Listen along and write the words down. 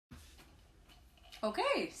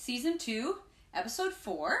Okay, season 2, episode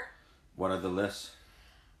 4. What are the lists?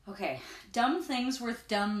 Okay, dumb things worth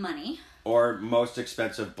dumb money. Or most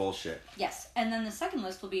expensive bullshit. Yes, and then the second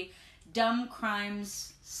list will be dumb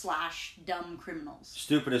crimes / dumb criminals.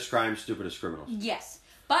 Stupidest crimes, stupidest criminals. Yes,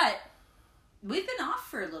 but we've been off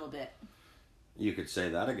for a little bit. You could say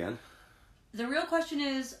that again. The real question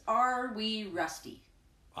is, are we rusty?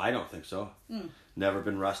 I don't think so. Never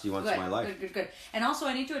been rusty once in my life. Good. And also,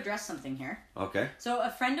 I need to address something here. Okay. So, a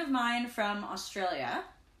friend of mine from Australia,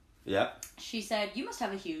 Yep. she said, you must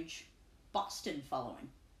have a huge Boston following.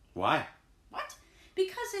 Why? What?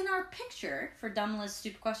 Because in our picture for Dumb List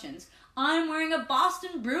Stupid Questions, I'm wearing a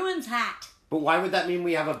Boston Bruins hat. But why would that mean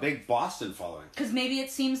we have a big Boston following? Because maybe it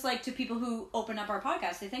seems like to people who open up our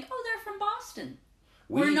podcast, they think, oh, they're from Boston.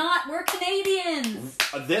 We're not. We're Canadians.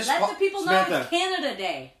 Let the people know it's Canada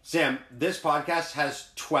Day. Sam, this podcast has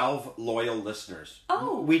 12 loyal listeners.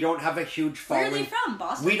 Oh. We don't have a huge following. Where are they from?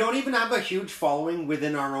 Boston? We don't even have a huge following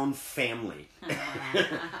within our own family.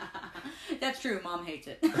 That's true. Mom hates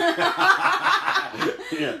it.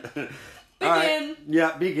 Yeah. Begin. Right.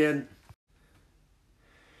 Yeah, begin.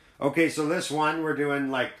 Okay, so this one we're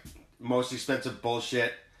doing like most expensive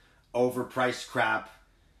bullshit, overpriced crap,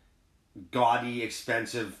 gaudy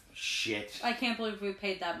expensive shit. I can't believe we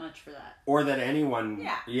paid that much for that. Or that anyone...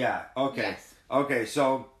 Yeah. Yeah, okay. Yes. Okay,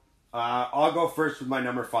 so I'll go first with my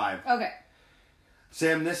number 5. Okay.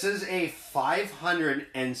 Sam, this is a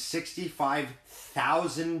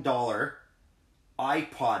 $565,000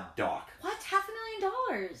 iPod dock. What?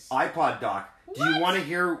 $500,000? iPod dock. What? Do you want to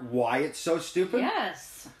hear why it's so stupid?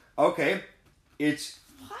 Yes. Okay. It's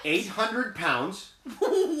What? 800 pounds.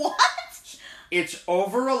 What? It's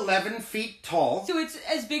over 11 feet tall. So it's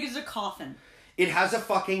as big as a coffin. It has a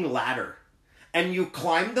fucking ladder. And you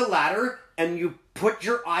climb the ladder and you put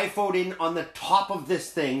your iPhone in on the top of this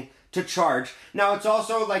thing to charge. Now, it's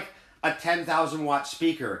also like a 10,000 watt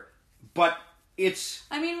speaker. But it's...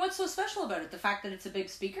 I mean, what's so special about it? The fact that it's a big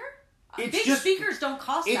speaker? It's big just- speakers don't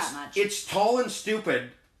cost that much. It's tall and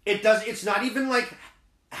stupid. It's not even like...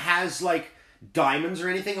 has like diamonds or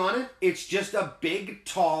anything on it. It's just a big,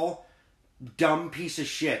 tall... dumb piece of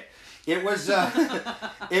shit. It was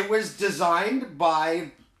it was designed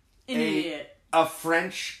by An idiot. a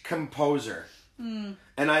French composer. And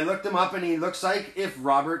I looked him up and he looks like if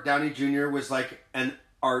Robert Downey Jr. was like an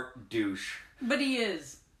art douche. But he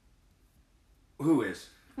is. Who is?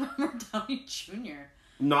 Robert Downey Jr.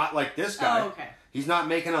 Not like this guy. Oh, okay. He's not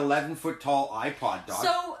making 11-foot tall iPod dock.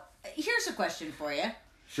 So, here's a question for you.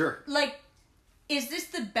 Sure. Like, is this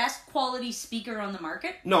the best quality speaker on the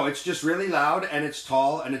market? No, it's just really loud and it's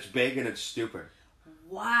tall and it's big and it's stupid.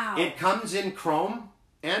 Wow. It comes in chrome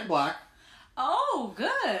and black. Oh,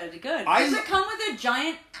 good. Does it come with a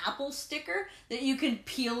giant Apple sticker that you can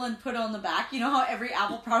peel and put on the back? You know how every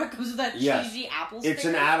Apple product comes with that cheesy Apple sticker? It's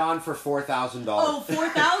an add-on for $4,000. Oh,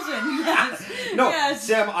 $4,000. Yes. No, yes.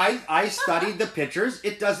 Sam, I studied the pictures.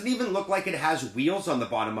 It doesn't even look like it has wheels on the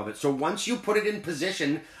bottom of it. So once you put it in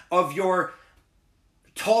position of your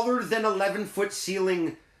taller than 11-foot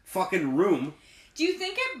ceiling fucking room... Do you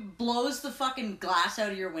think it blows the fucking glass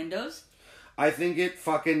out of your windows? I think it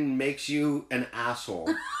fucking makes you an asshole.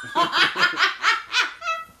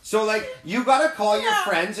 So, like, you gotta call your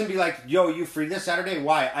friends and be like, yo, you free this Saturday?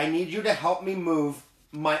 Why? I need you to help me move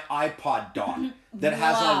my iPod dock that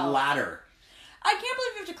has a ladder. I can't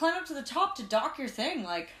believe you have to climb up to the top to dock your thing.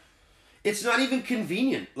 Like, It's not even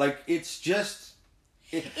convenient. Like, it's just...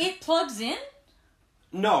 it plugs in?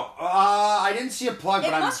 No, I didn't see a plug,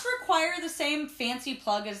 It but must require the same fancy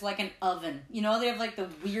plug as, like, an oven. You know, they have, like, the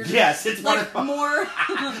weird... Yes, it's like, one of more...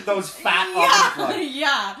 those fat oven yeah, plugs.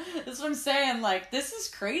 yeah. That's what I'm saying. Like, this is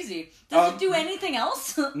crazy. Does it do anything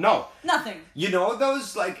else? No. Nothing. You know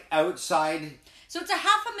those, like, outside... So it's a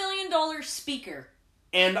 $500,000 speaker.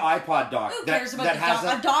 And iPod dock. Who cares about the has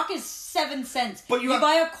dock? A dock is 7 cents. But you have-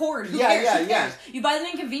 buy a cord. Who Yeah, cares? yeah, Who cares? yeah. You buy them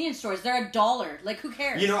in convenience stores. They're $1. Like, who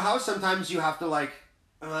cares? You know how sometimes you have to, like,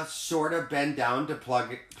 sort of bend down to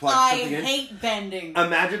plug I something in? hate bending.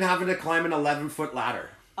 Imagine having to climb an 11-foot ladder.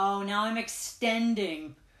 Oh, now I'm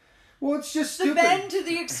extending. Well, it's just The stupid. bend to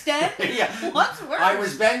the extent? Yeah. What's worse? I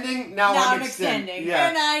was bending, now I'm extending. Yeah.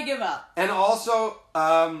 And I give up. And also,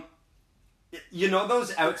 you know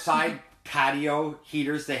those outside patio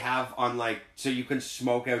heaters they have on, like, so you can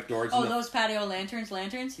smoke outdoors? Oh, those patio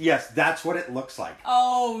lanterns? Yes, that's what it looks like.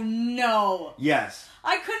 Oh, no. Yes.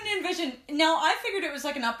 I couldn't envision... Now, I figured it was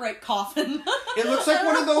like an upright coffin. It looks like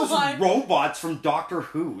one of those Why? robots from Doctor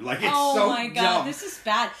Who. Like, it's Oh so my god, dumb. this is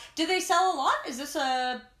bad. Do they sell a lot? Is this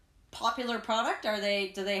a popular product?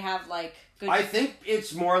 Do they have, like, good... I think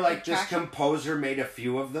it's more like this traction? composer made a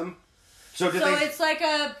few of them. So it's like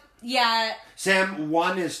a Sam,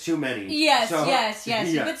 one is too many. Yes, so, yes.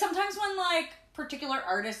 Yeah. But sometimes when like particular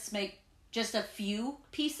artists make just a few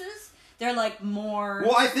pieces, they're like more.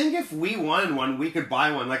 Well, I think if we wanted one, we could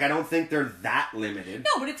buy one. Like, I don't think they're that limited.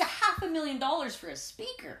 No, but it's $500,000 for a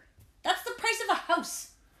speaker. That's the price of a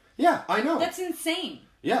house. Yeah, I know. That's insane.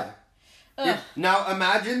 Yeah. Now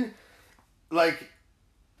imagine, like,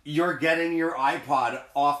 you're getting your iPod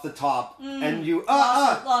off the top, and you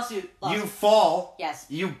lawsuit. You fall. Yes.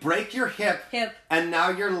 You break your hip. And now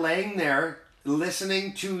you're laying there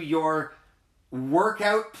listening to your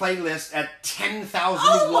workout playlist at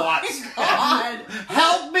 10,000 watts. My God.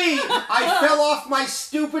 Help me! I fell off my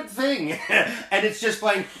stupid thing, and it's just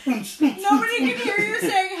playing. Nobody can hear you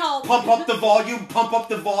saying help. Pump up the volume.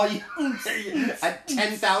 At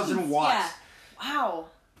 10,000 watts. Yeah. Wow.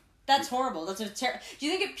 That's horrible. That's a Do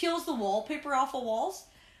you think it peels the wallpaper off of walls?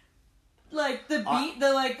 Like the beat,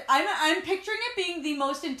 I'm picturing it being the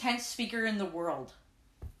most intense speaker in the world.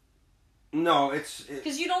 No,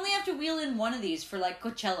 because you'd only have to wheel in one of these for like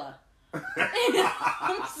Coachella.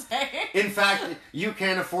 I'm saying. In fact, you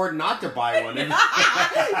can't afford not to buy one. You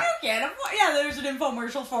can't afford. Yeah, there's an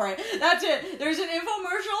infomercial for it. That's it. There's an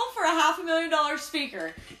infomercial for a $500,000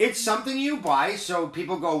 speaker. It's something you buy, so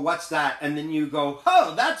people go, "What's that?" And then you go,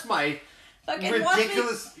 "Oh, that's my fucking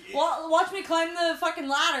ridiculous." Watch me climb the fucking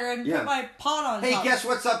ladder and put my pot on. Hey, guess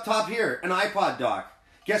what's up top here? An iPod dock.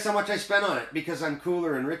 Guess how much I spent on it because I'm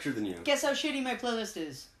cooler and richer than you. Guess how shitty my playlist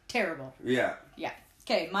is. Terrible. Yeah. Yeah.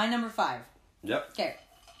 Okay, my number 5. Yep. Okay.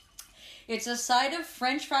 It's a side of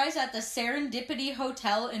French fries at the Serendipity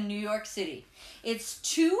Hotel in New York City. It's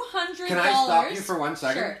 $200. Can I stop you for 1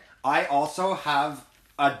 second? Sure. I also have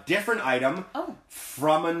a different item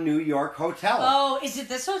from a New York hotel. Oh, is it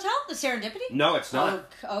this hotel? The Serendipity? No, it's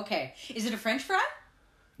not. Oh, okay. Is it a French fry?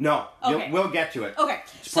 No. Okay. We'll get to it. Okay.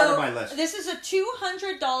 It's part of my list. This is a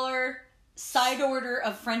 $200 side order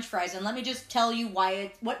of French fries, and let me just tell you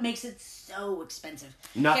what makes it so expensive.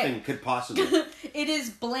 Nothing could possibly. It is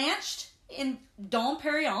blanched in Dom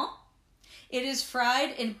Perignon. It is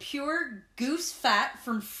fried in pure goose fat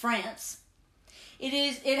from France.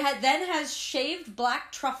 Then has shaved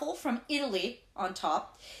black truffle from Italy on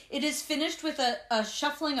top. It is finished with a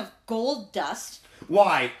shuffling of gold dust.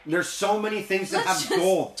 Why? There's so many things that have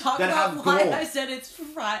gold. Talk about why I said it's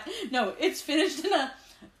fried. No, it's finished in a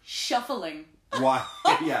shuffling. Why?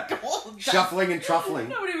 Yeah. Shuffling and truffling.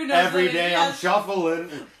 Nobody even knows every day I'm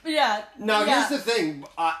shuffling. Yeah. Now, here's the thing.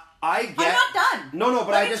 I get... I'm not done. No,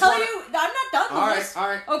 but I just want to... I'm not done with this. All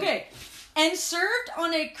right. Okay. And served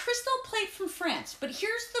on a crystal plate from France. But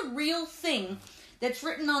here's the real thing that's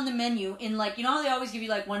written on the menu in, like, you know how they always give you,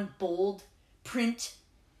 like, one bold print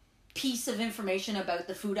piece of information about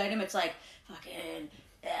the food item? It's like, fucking,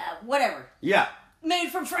 whatever. Yeah. Made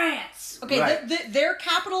from France. Okay, right. Their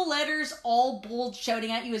capital letters all bold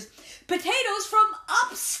shouting at you is potatoes from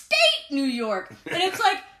upstate New York. And it's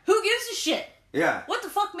like, who gives a shit? Yeah. What the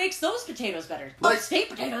fuck makes those potatoes better? Like, upstate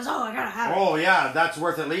potatoes, I gotta have it. Oh, yeah, that's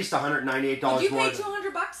worth at least $198 more. Would you pay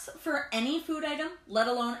 $200 for any food item, let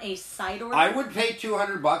alone a side order? I would pay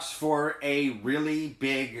 $200 for a really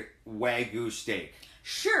big Wagyu steak.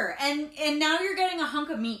 Sure, and now you're getting a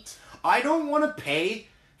hunk of meat. I don't want to pay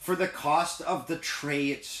for the cost of the tray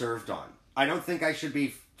it's served on. I don't think I should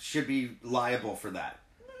be liable for that.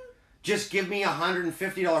 Just give me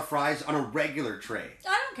 $150 fries on a regular tray.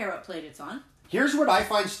 I don't care what plate it's on. Here's what I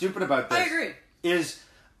find stupid about this. I agree. Is,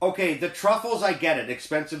 okay, the truffles, I get it.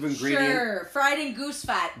 Expensive ingredient. Sure, fried in goose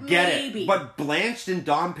fat. Get maybe. it. But blanched in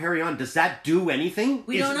Dom Perignon, does that do anything?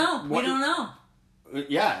 We don't know. We don't know.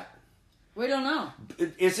 Yeah. We don't know.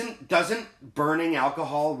 Doesn't burning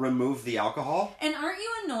alcohol remove the alcohol? And aren't you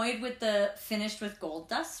annoyed with the finished with gold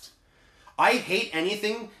dust? I hate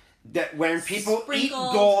anything that when people Sprinkled.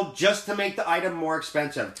 eat gold just to make the item more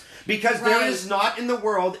expensive. Because there is not in the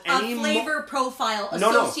world any a flavor profile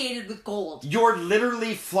associated with gold. You're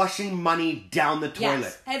literally flushing money down the toilet.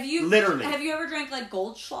 Yes. Have you ever drank like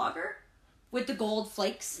Goldschlager with the gold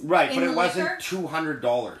flakes? Right, but it wasn't liquor?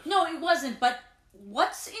 $200. No, it wasn't, but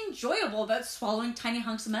what's enjoyable about swallowing tiny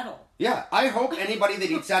hunks of metal? Yeah, I hope anybody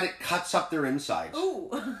that eats that, it cuts up their insides.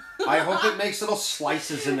 Ooh. I hope it makes little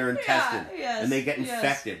slices in their intestine, and they get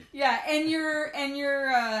infected. Yeah, and your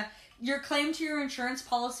claim to your insurance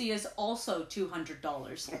policy is also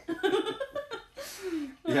 $200.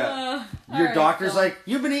 Yeah. Your doctor's like,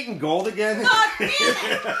 you've been eating gold again? God damn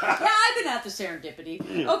it! Yeah, I've been at the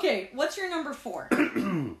Serendipity. Okay, what's your number 4?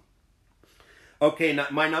 Okay,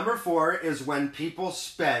 my number 4 is when people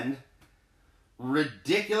spend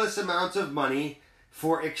ridiculous amounts of money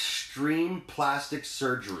for extreme plastic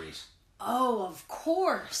surgeries. Oh, of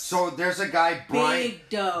course. So there's a guy, Big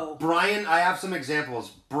dough. Brian, I have some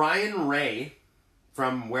examples. Brian Ray,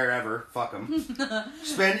 from wherever, fuck him,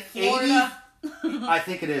 spent Florida. I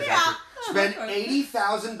think it is, Yeah. actually. Spent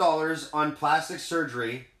 $80,000 on plastic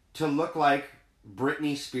surgery to look like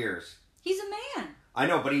Britney Spears. He's a man. I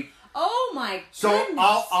know, but he... Oh my So goodness.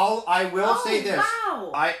 I will say this.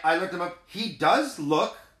 Wow. I looked him up. He does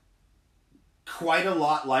look quite a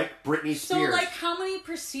lot like Britney Spears. So, like, how many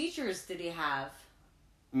procedures did he have?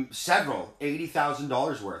 Several.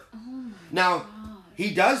 $80,000 worth. Oh my Now, God.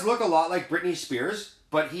 he does look a lot like Britney Spears,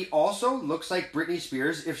 but he also looks like Britney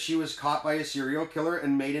Spears if she was caught by a serial killer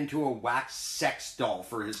and made into a wax sex doll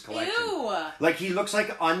for his collection. Ew. Like, he looks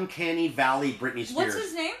like Uncanny Valley Britney Spears. What's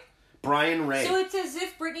his name? Brian Ray. So it's as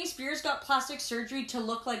if Britney Spears got plastic surgery to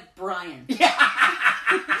look like Brian. Yeah.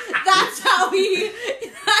 That's the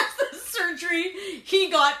surgery he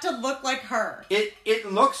got to look like her.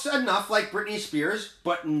 It looks enough like Britney Spears,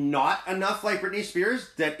 but not enough like Britney Spears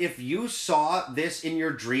that if you saw this in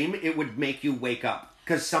your dream, it would make you wake up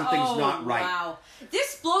because something's not right. Wow,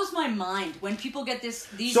 this blows my mind when people get these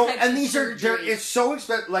So types and of these are surgeries. it's so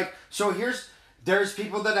expensive. Like so, there's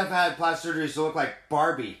people that have had plastic surgeries to look like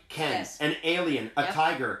Barbie, Ken, Yes. an alien, a Yep.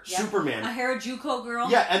 tiger, Yep. Superman. a Harajuku girl.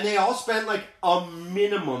 Yeah, and they all spend like a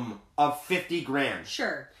minimum of $50,000.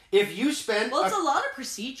 Sure. If you spend Well, it's a lot of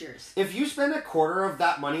procedures. If you spend a quarter of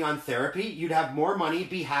that money on therapy, you'd have more money,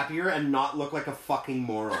 be happier, and not look like a fucking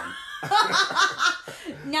moron.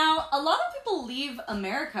 Now, a lot of people leave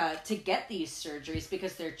America to get these surgeries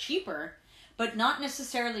because they're cheaper, but not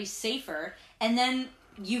necessarily safer. And then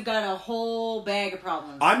you've got a whole bag of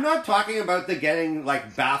problems. I'm not talking about the getting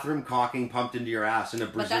like bathroom caulking pumped into your ass in a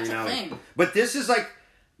Brazilian that's a alley. thing. But this is like,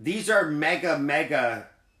 these are mega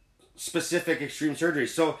specific extreme surgeries.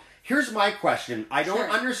 So here's my question. I don't Sure.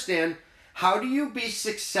 understand, how do you be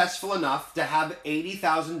successful enough to have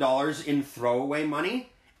 $80,000 in throwaway money?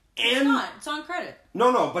 And It's not. It's on credit.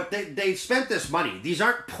 No, but they spent this money. These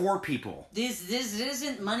aren't poor people. This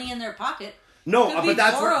isn't money in their pocket. No, Could but be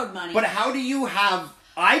that's borrowed money. But how do you have?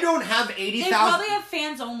 I don't have They 80,000. probably have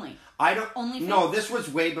fans only. I don't. only No, fans? this was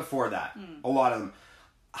way before that. A lot of them.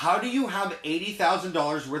 How do you have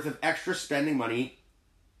 $80,000 worth of extra spending money,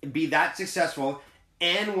 be that successful,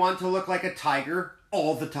 and want to look like a tiger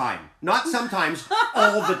all the time? Not sometimes,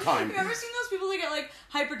 all the time. Have you ever seen those people that get like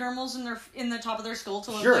hypodermals in the top of their skull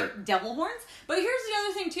to look Sure. like devil horns? But here's the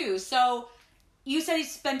other thing too. So you said he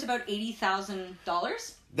spent about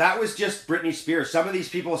 $80,000. That was just Britney Spears. Some of these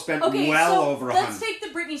people spent Okay, well so over let's 100. take the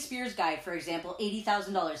Britney Spears guy for example.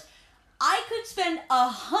 $80,000. I could spend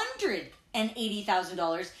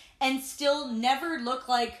 $180,000 and still never look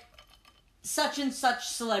like such and such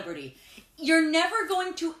celebrity. You're never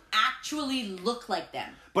going to actually look like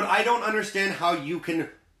them. But I don't understand how you can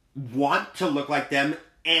want to look like them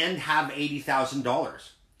and have $80,000.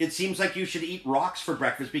 It seems like you should eat rocks for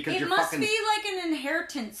breakfast because It you're must fucking... be like an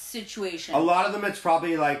inheritance situation. A lot of them, it's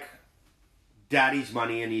probably like daddy's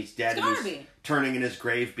money and he's dead It's and gotta he's be. turning in his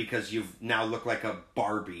grave because you've now look like a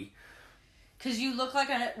Barbie. Because you look like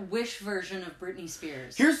a Wish version of Britney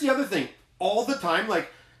Spears. Here's the other thing. All the time,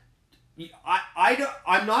 like,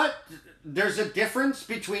 I'm not... There's a difference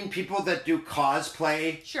between people that do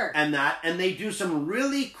cosplay Sure. and that, and they do some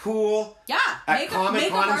really cool Yeah. at Makeup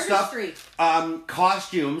Comic-Con and stuff, artistry.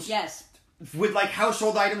 costumes Yes. with like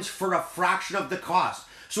household items for a fraction of the cost.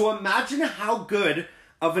 So imagine how good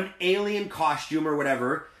of an alien costume or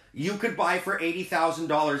whatever you could buy for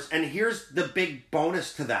 $80,000. And here's the big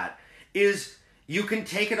bonus to that is you can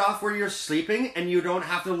take it off where you're sleeping and you don't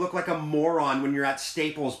have to look like a moron when you're at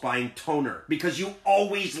Staples buying toner because you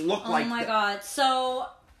always look like Oh my that. god. So,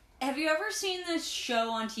 have you ever seen this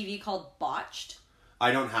show on TV called Botched?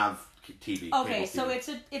 I don't have TV. Okay, cable so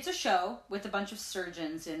TV. it's a show with a bunch of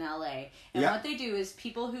surgeons in LA. And Yeah. what they do is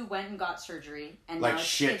people who went and got surgery and Like now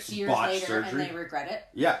shit, it's years botched later surgery? and they regret it.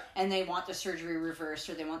 Yeah. And they want the surgery reversed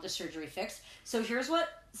or they want the surgery fixed. So here's what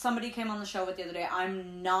somebody came on the show with the other day.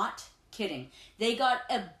 I'm not kidding. They got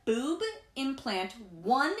a boob implant,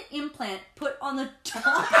 one implant put on the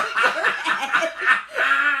top of their head.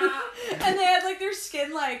 And they had like their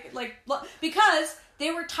skin like because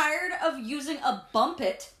they were tired of using a bump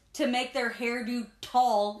it to make their hairdo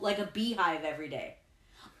tall like a beehive every day.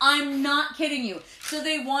 I'm not kidding you. So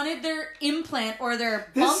they wanted their implant or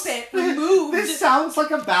their bump it removed. This sounds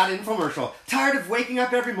like a bad infomercial. Tired of waking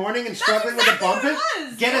up every morning and struggling exactly with a bump what it? it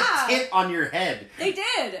was, Get yeah. a tit on your head. They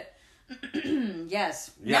did.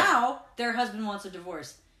 Yes. Yeah. Now their husband wants a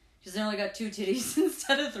divorce because they only got 2 titties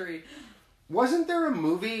instead of 3. Wasn't there a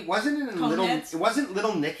movie? Wasn't it in Coneheads?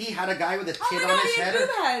 Little Nicky had a guy with a tit Oh my on god, his he head? had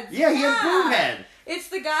boob heads. Yeah, he had boob head. It's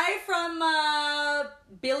the guy from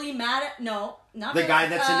Billy Maddox. No, not The Billy, guy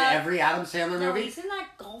that's in every Adam Sandler No, movie? he's in that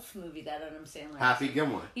golf movie that Adam Sandler. Happy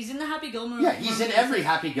Gilmore. He's in the Happy Gilmore. Yeah, he's in every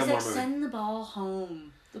Happy Gilmore he's like, movie. Send the ball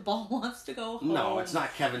home. The ball wants to go home. No, it's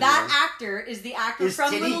not Kevin That Nealon. actor is the actor Is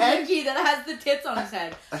from Titty Little Head? Nicky that has the tits on his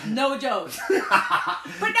head. No joke.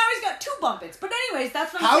 But now he's got 2 bumpets. But anyways,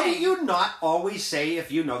 that's what I'm How do saying. you not always say,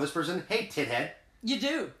 if you know this person, hey, tithead? You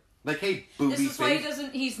do. Like, hey, booby This is why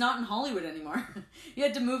thing. he's not in Hollywood anymore. He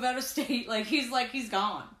had to move out of state. He's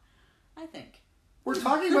gone. I think. We're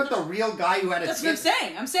talking about the real guy who had a That's what I'm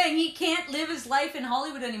saying. I'm saying he can't live his life in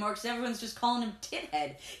Hollywood anymore because everyone's just calling him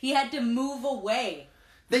Tithead. He had to move away.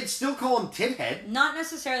 They'd still call him tithead. Not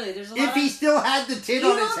necessarily. There's a lot If he still had the tit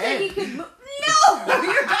You on his don't head. think he could move? No!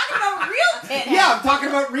 You're talking about real Tithead. Yeah, I'm talking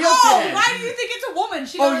about real Oh, tithead. why do you think it's a woman?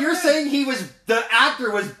 She Oh, don't you're know. saying the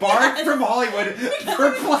actor was barred Yes. from Hollywood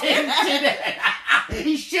for playing Tithead. tithead.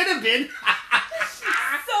 He should have been.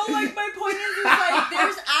 So, my point is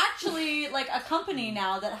there's actually, a company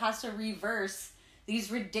now that has to reverse these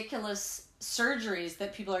ridiculous surgeries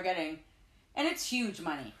that people are getting. And it's huge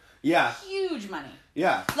money. Yeah, Huge money.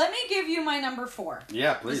 yeah. Let me give you my number 4.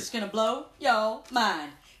 Yeah, This is please. gonna blow your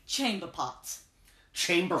mind. Chamber pots.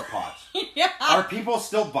 Chamber pots. Yeah. Are people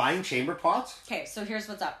still buying chamber pots? Okay, so here's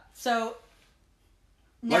what's up. So,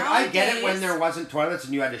 I get it when nowadays, there wasn't toilets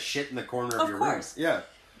and you had to shit in the corner of Of your course. room. Yeah.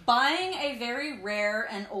 buying a very rare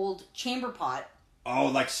and old chamber pot. Oh,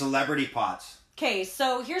 like celebrity pots. Okay,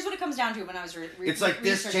 so here's what it comes down to when I was It's like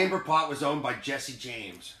this researching. chamber pot was owned by Jesse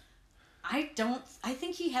James. I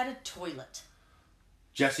think he had a toilet.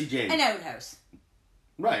 Jesse James. An outhouse.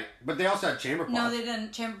 Right, but they also had chamber pots. No, they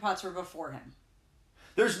didn't. Chamber pots were before him.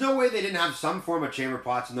 There's no way they didn't have some form of chamber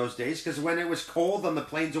pots in those days, because when it was cold on the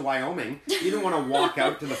plains of Wyoming, you didn't want to walk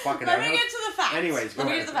out to the fucking Let me outhouse. get to the facts. Anyways, go Let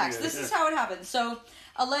me ahead. get to the facts. This is how it happened. So,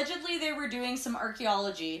 allegedly, they were doing some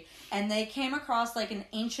archaeology, and they came across like an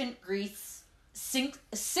ancient Greece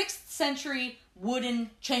 6th century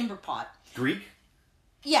wooden chamber pot. Greek?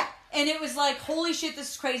 Yeah, and it was like, holy shit,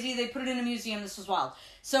 this is crazy. They put it in a museum. This was wild.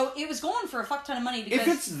 So it was going for a fuck ton of money because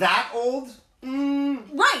If it's that old,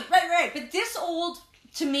 right. But this old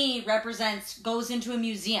to me goes into a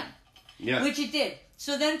museum, yeah. which it did.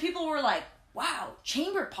 So then people were like, wow,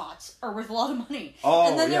 chamber pots are worth a lot of money. Oh,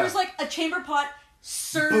 and then there yeah. was like a chamber pot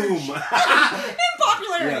surge Boom. in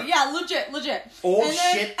popularity. Yeah, legit. Old and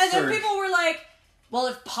then, shit And then surge. people were like, well,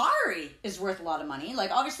 if pottery is worth a lot of money,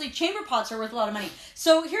 like obviously chamber pots are worth a lot of money.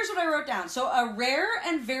 So here's what I wrote down. So a rare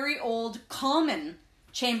and very old common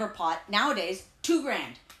chamber pot nowadays,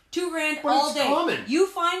 $2,000. $2,000 But all it's day. common. You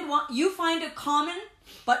find a common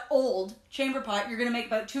but old chamber pot, you're gonna make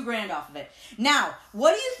about $2,000 off of it. Now,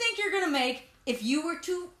 what do you think you're gonna make if you were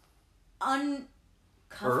to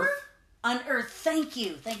uncover? Earth? Unearth. Thank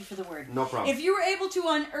you for the word. No problem. If you were able to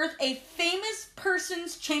unearth a famous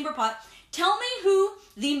person's chamber pot, tell me who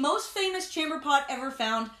the most famous chamber pot ever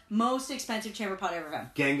found, most expensive chamber pot ever found.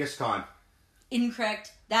 Genghis Khan.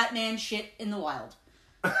 Incorrect. That man shit in the wild.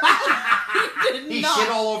 He Not. shit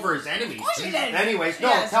all over his enemies. Of course he did. Anyways, no,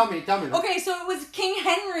 Yes. tell me. Okay, so it was King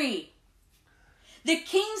Henry. The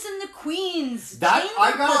kings and the queens. That chamber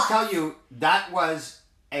I gotta pot. tell you, that was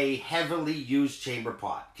a heavily used chamber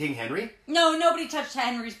pot. King Henry? No, nobody touched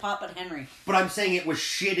Henry's pot but Henry. But I'm saying it was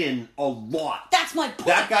shit in a lot. That's my point.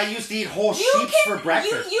 That guy used to eat whole sheep for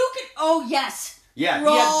breakfast. You can. Oh yes. Yeah,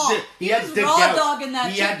 Raw. he had was the raw gout. dog in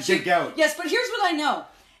that. He had the gout. Yes, but here's what I know.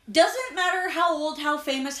 Doesn't matter how old, how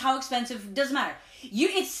famous, how expensive. Doesn't matter.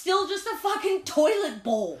 It's still just a fucking toilet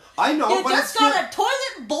bowl. I know, You but just it's got still a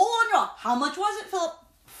toilet bowl on your. How much was it, Philip?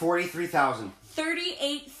 43,000.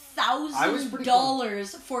 $38,000 I was pretty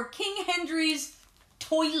close. for King Henry's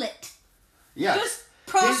toilet. Yeah. Just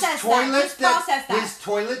process His toilet Just process that. His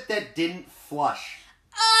toilet that didn't flush.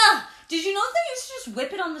 Did you know they used to just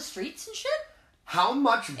whip it on the streets and shit? How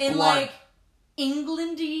much In blood? like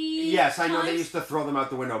Englandy. Yes, I know they times? used to throw them out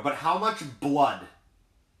the window, but how much blood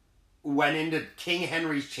went into King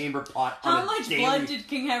Henry's chamber pot on How a much daily... blood did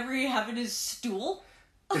King Henry have in his stool?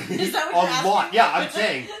 Is that what A you're asking? lot, yeah, I'm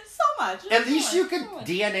saying. So much. At least you could So much.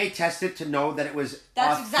 DNA test it to know that it was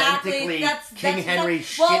That's authentically exactly King Henry's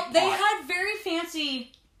shit Well, they pot. had very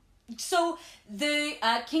fancy. So the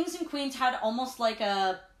kings and queens had almost like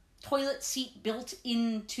a toilet seat built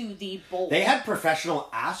into the bowl. They had professional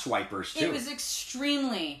ass wipers too. It was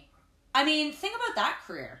extremely. I mean, think about that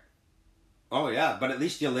career. Oh yeah, but at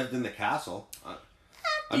least you lived in the castle.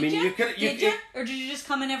 I Did mean, ya? you could. Did you? Or did you just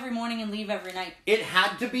come in every morning and leave every night? It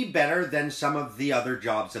had to be better than some of the other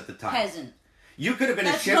jobs at the time. Peasant. You could have been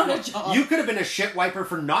That's a shit. not a job. You could have been a shit wiper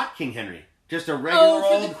for not King Henry. Just a regular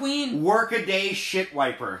for the old queen. workaday shit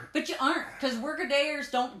wiper. But you aren't, because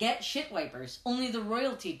workadayers don't get shit wipers. Only the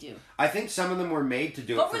royalty do. I think some of them were made to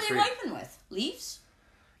do What it for were they free. wiping with? Leaves?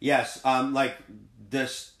 Yes, like the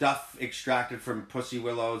stuff extracted from pussy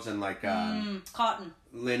willows and like Cotton.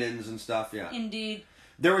 linens and stuff. Yeah. Indeed.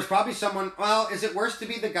 There was probably someone. Well, is it worse to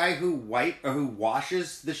be the guy who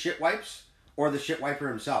washes the shit wipes, or the shit wiper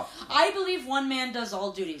himself? I believe one man does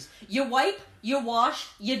all duties. You wipe, you wash,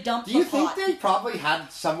 you dump Do you the think pot. they probably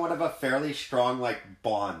had somewhat of a fairly strong like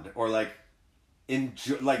bond, or like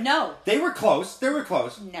No. They were close. They were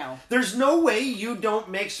close. No. There's no way you don't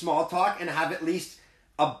make small talk and have at least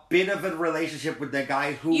a bit of a relationship with the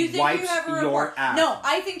guy who You think wipes you have a your rapport? ass. No,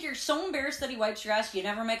 I think you're so embarrassed that he wipes your ass, you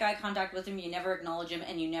never make eye contact with him, you never acknowledge him,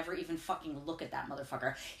 and you never even fucking look at that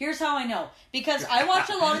motherfucker. Here's how I know. Because I watch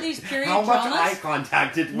a lot of these period How much dramas. eye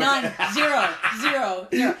contact did None. Zero.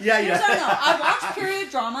 Yeah, Here's how I know. I watch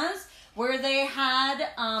period dramas where they had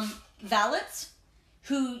valets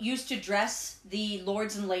who used to dress the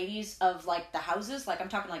lords and ladies of like the houses. Like I'm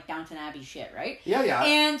talking like Downton Abbey shit, right? Yeah.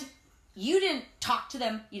 And you didn't talk to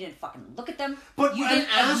them. You didn't fucking look at them. But you an didn't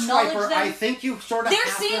ass acknowledge wiper, them. I think you sort of They're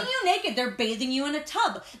have seeing to... you naked. They're bathing you in a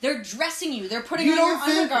tub. They're dressing you. They're putting You on your don't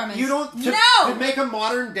think... undergarments. You don't... To No! make a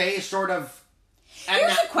modern day sort of...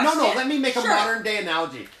 Here's a question. No, let me make a Sure. modern day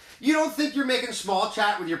analogy. You don't think you're making small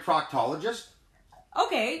chat with your proctologist?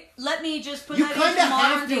 Okay, let me just put You that kind into of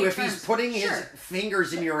modern have day to if terms. he's putting his Sure.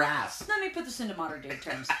 fingers in your ass. Let me put this into modern day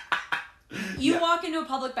terms. You Yeah. walk into a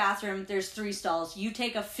public bathroom, there's 3 stalls. You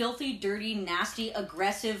take a filthy, dirty, nasty,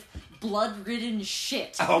 aggressive, blood-ridden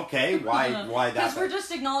shit. Okay, why that? Because we're just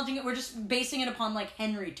acknowledging it. We're just basing it upon, like,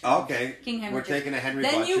 Henry terms. Okay, King Henry we're terms. taking a Henry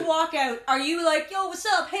Then Blunt you shit. walk out. Are you like, yo, what's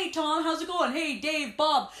up? Hey, Tom, how's it going? Hey, Dave,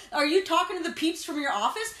 Bob. Are you talking to the peeps from your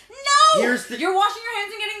office? No! Here's the- You're washing your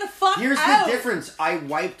hands and getting the fuck Here's out. the difference. I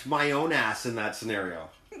wiped my own ass in that scenario.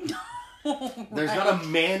 There's Right. not a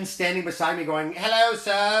man standing beside me going, "Hello,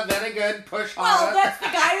 sir. Very good. Push Well, harder." that's the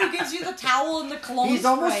guy who gives you the towel and the cologne He's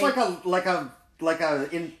almost spray. like a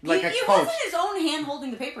It coach. wasn't his own hand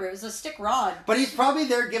holding the paper. It was a stick rod. But he's probably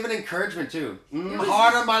there giving encouragement too. was-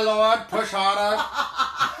 Harder, my lord. Push harder.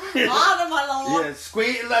 Harder, my lord. Yeah,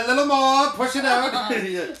 squeeze a little more. Push it out.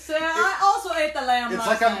 Yeah. So I also ate the lamb It's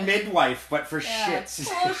last like a night. midwife, but for Yeah. shits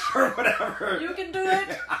Push. or whatever. You can do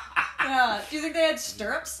it. Yeah. Do you think they had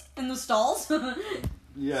stirrups in the stalls?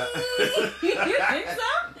 Yeah. You think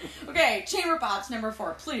so? Okay, chamber pots number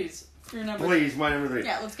 4, please. Your number. Please, my number 3.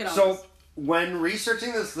 Yeah, let's get on So, this. when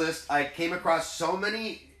researching this list, I came across so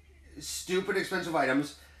many stupid expensive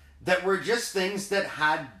items that were just things that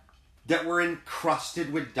were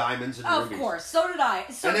encrusted with diamonds and Of rubies. course. So did I.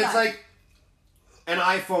 And it's like an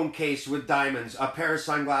iPhone case with diamonds, a pair of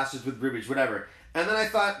sunglasses with rubies, whatever. And then I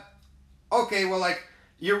thought, okay, well, like,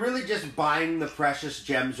 you're really just buying the precious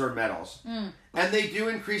gems or metals. And they do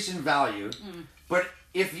increase in value. But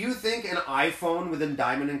if you think an iPhone with a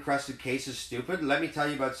diamond encrusted case is stupid, let me tell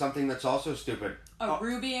you about something that's also stupid. a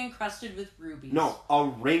ruby encrusted with rubies. No, a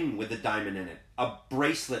ring with a diamond in it. A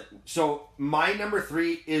bracelet. So my number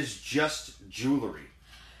 3 is just jewelry.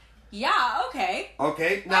 Yeah, okay.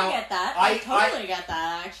 Okay? Now, I get that. I totally get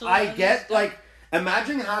that, actually. I get, like,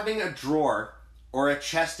 imagine having a drawer or a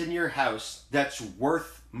chest in your house that's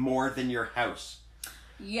worth more than your house.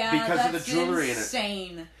 Yeah, because of the that's jewelry in it.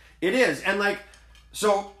 insane. It is. And, like,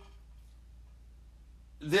 so,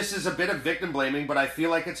 this is a bit of victim blaming, but I feel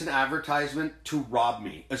like it's an advertisement to rob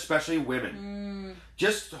me, especially women.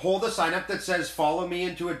 Just hold a sign up that says, follow me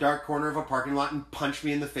into a dark corner of a parking lot and punch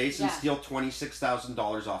me in the face and Yeah. steal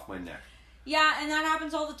 $26,000 off my neck. Yeah, and that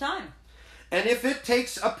happens all the time. And if it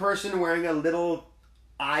takes a person wearing a little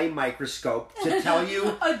eye microscope to tell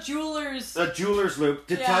you, A jeweler's... a jeweler's loop,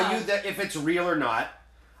 to Yeah. tell you that if it's real or not,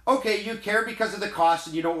 okay, you care because of the cost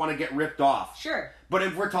and you don't want to get ripped off. Sure. But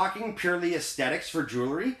if we're talking purely aesthetics for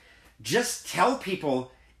jewelry, just tell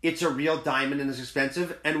people it's a real diamond and it's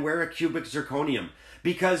expensive and wear a cubic zirconium.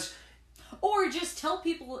 Because... Or just tell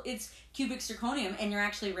people it's cubic zirconium and you're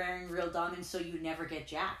actually wearing real diamonds so you never get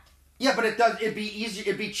jacked. Yeah, but it'd be easier,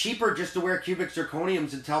 it'd be cheaper just to wear cubic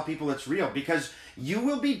zirconiums and tell people it's real. Because you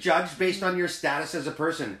will be judged based on your status as a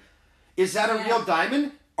person. Is that a Yeah. real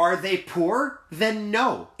diamond? Are they poor? Then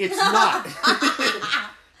no, it's not.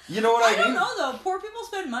 You know what I I mean? don't know, though. Poor people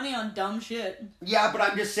spend money on dumb shit. Yeah, but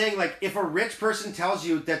I'm just saying, like, if a rich person tells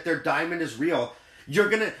you that their diamond is real, you're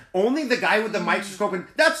gonna... Only the guy with the microscope and...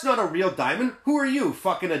 That's not a real diamond. Who are you?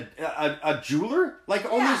 Fucking a jeweler? Like,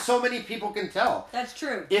 only Yeah. so many people can tell. That's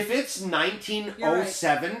true. If it's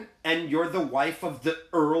 1907 and you're the wife of the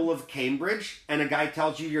Earl of Cambridge and a guy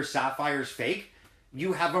tells you your sapphire's fake,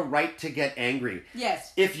 you have a right to get angry.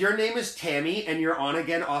 Yes. If your name is Tammy and your on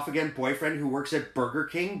again, off again boyfriend who works at Burger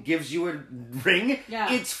King gives you a ring,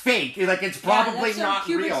 it's fake. Like, it's probably that's not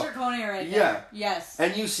cubic real. zirconia right there. Yeah. Yes.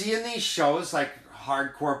 And you see in these shows like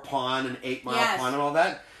Hardcore Pawn and 8 Mile Yes. Pawn and all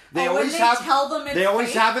that, They always tell them it's they always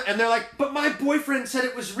fake? have it, and they're like, but my boyfriend said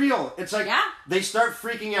it was real. It's like, Yeah. they start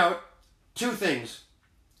freaking out. 2 things.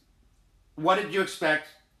 What did you expect?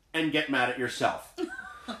 And get mad at yourself.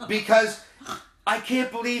 Because I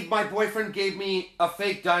can't believe my boyfriend gave me a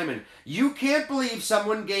fake diamond. You can't believe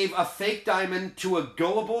someone gave a fake diamond to a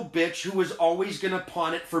gullible bitch who was always going to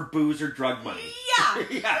pawn it for booze or drug money. Yeah.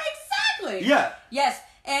 Yeah. Exactly. Yeah. Yes.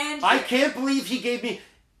 And I can't believe he gave me...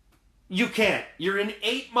 You can't. You're in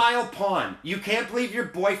 8 Mile Pawn. You can't believe your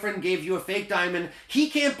boyfriend gave you a fake diamond. He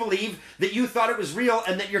can't believe that you thought it was real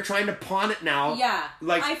and that you're trying to pawn it now. Yeah.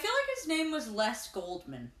 Like, I feel like his name was Les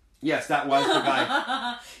Goldman. yes, that was the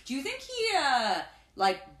guy. Do you think he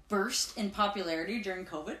burst in popularity during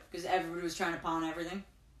COVID because everybody was trying to pawn everything?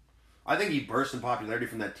 I think he burst in popularity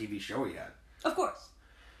from that TV show he had. Of course.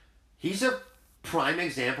 He's a prime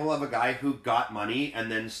example of a guy who got money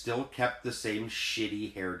and then still kept the same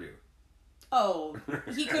shitty hairdo. Oh,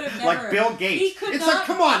 he could have never. Like Bill Gates. He could it's not, like,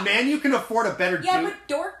 come on, man, you can afford a better Yeah, dude. but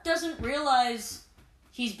dork doesn't realize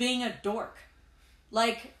he's being a dork.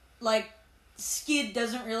 Like Skid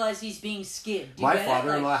doesn't realize he's being Skid. Do you My get it?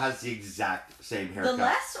 father-in-law has the exact same haircut. The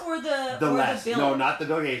Les or the Les. Bill? No, not the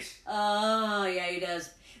Bill Gates. Oh, yeah, he does.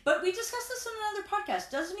 But we discussed this in another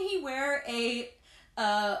podcast. Doesn't he wear a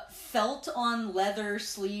felt on leather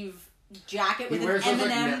sleeve jacket with He an wears those,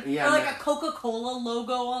 like, M&M yeah, or like yeah. a Coca-Cola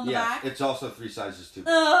logo on the Yes, back? it's also 3 sizes too.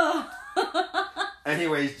 Ugh.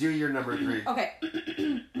 Anyways, do your number 3. Okay.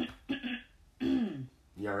 You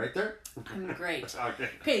all right there? I'm great. Okay.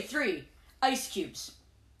 Okay, 3. Ice cubes.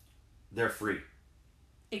 They're free.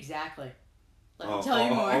 Exactly. Let me tell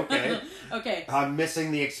you more. Okay. Okay. I'm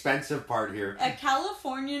missing the expensive part here. A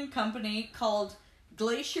Californian company called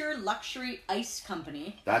Glacier Luxury Ice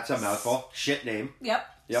Company. That's a mouthful. Shit name. Yep.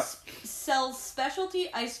 Yep. Sells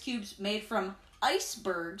specialty ice cubes made from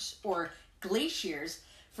icebergs or glaciers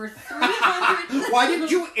for 300. Why did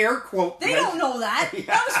you air quote? They don't know that. Yeah.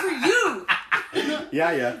 That was for you.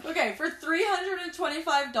 Yeah. Okay, for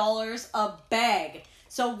 $325 a bag.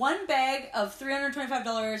 So one bag of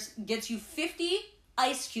 $325 gets you 50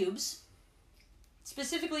 ice cubes,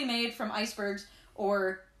 specifically made from icebergs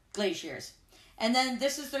or glaciers. And then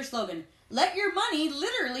this is their slogan: let your money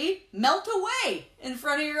literally melt away in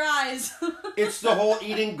front of your eyes. It's the whole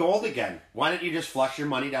eating gold again. Why don't you just flush your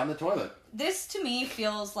money down the toilet? This to me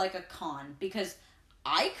feels like a con because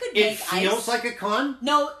I could It make feels like a con?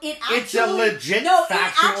 No, it actually... It's a legit No,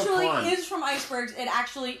 factual it actually con. is from icebergs. It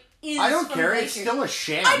actually is I don't from care. glaciers. It's still a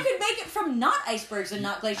sham. I could make it from not icebergs and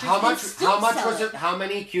not glaciers. How and much? still How much sell was it? How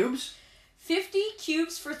many cubes? 50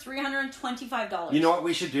 cubes for $325. You know what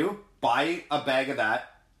we should do? Buy a bag of that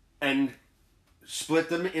and split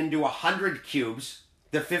them into 100 cubes.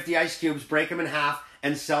 The 50 ice cubes, break them in half,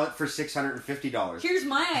 and sell it for $650. Here's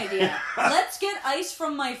my idea. Let's get ice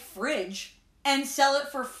from my fridge and sell it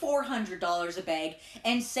for $400 a bag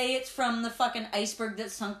and say it's from the fucking iceberg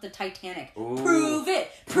that sunk the Titanic. Ooh. Prove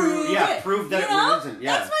it. Prove it. Prove that You it know? wasn't.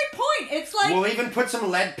 Yeah. That's my point. It's like... We'll even put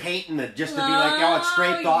some lead paint in it just to be like, oh, it's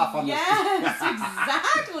scraped off on yes,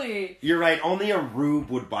 exactly. You're right. Only a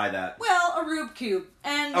rube would buy that. Well, a Rube Cube.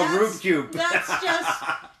 And A Rube Cube. That's just,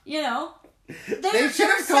 you know... They should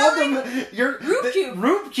have called them Rube Cube.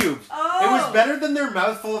 Rube Cubes. Oh. It was better than their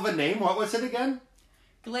mouthful of a name. What was it again?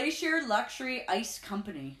 Glacier Luxury Ice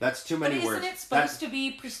Company. That's too many but words. isn't it supposed to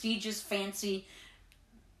be prestigious, fancy,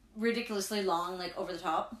 ridiculously long, like over the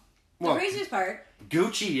top? The craziest part...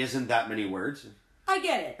 Gucci isn't that many words. I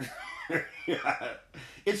get it. Yeah.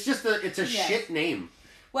 It's just it's a shit name.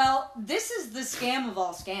 Well, this is the scam of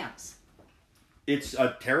all scams. It's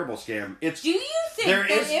a terrible scam. Do you think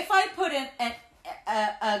if I put in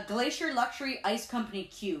a Glacier Luxury Ice Company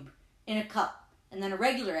cube in a cup and then a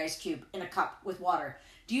regular ice cube in a cup with water,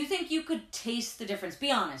 do you think you could taste the difference?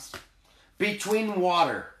 Be honest. Between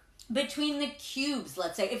water. Between the cubes,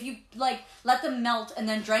 let's say. If you, let them melt and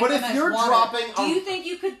then drank But them if as you're water, dropping do you think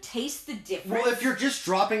you could taste the difference? Well, if you're just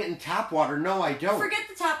dropping it in tap water, no, I don't. Forget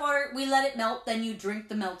the tap water, we let it melt, then you drink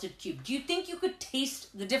the melted cube. Do you think you could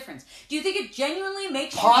taste the difference? Do you think it genuinely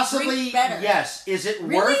makes you drink better? Yes. Is it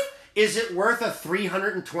Really? worth a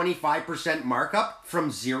 325% markup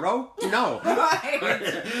from zero? No. Right.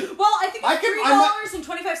 Well, I think it's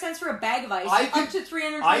 $3.25 for a bag of ice, up to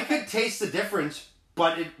 $300. I could taste the difference,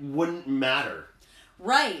 but it wouldn't matter.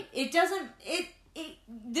 Right. It doesn't...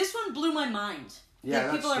 This one blew my mind. Yeah,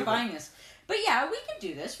 that people are buying this. But yeah, we could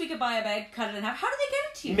do this. We could buy a bag, cut it in half. How do they get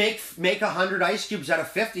it to you? Make 100 ice cubes out of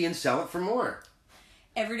 50 and sell it for more.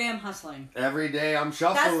 Every day I'm hustling. Every day I'm That's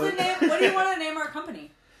shuffling. the name. What do you want to name our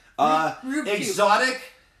company? Rube Cube. Exotic,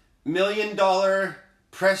 $1 million,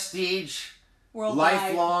 prestige, Worldwide.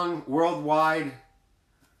 lifelong, worldwide,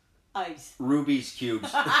 Ice. Rubik's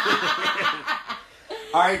cubes.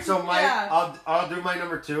 All right, so I'll do my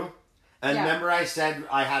number 2. And remember I said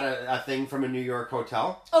I had a thing from a New York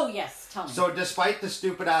hotel? Oh, yes. Tell me. So despite the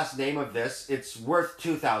stupid-ass name of this, it's worth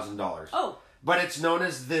 $2,000. Oh. But it's known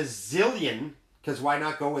as the Zillion, because why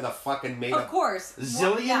not go with a fucking made-up... Of course.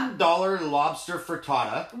 $1,000,000 lobster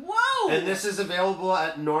frittata. Whoa! And this is available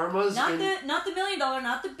at Norma's. Not the $1 million,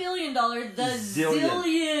 not the $1 billion, the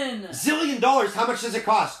zillion. $1,000,000. How much does it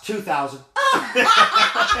cost? $2,000.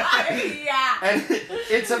 Yeah. And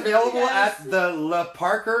it's available at the Le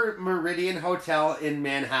Parker Meridian Hotel in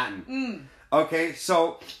Manhattan. Okay,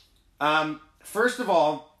 so first of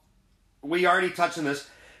all, we already touched on this,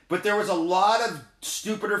 but there was a lot of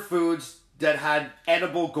stupider foods that had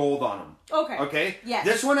edible gold on them. Okay. Okay? Yes.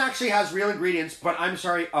 This one actually has real ingredients, but I'm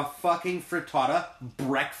sorry, a fucking frittata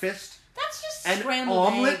breakfast. That's just An scrambled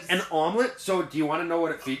omelet. eggs. An omelet. So do you want to know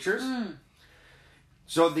what it features?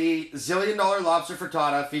 So the $1,000,000 lobster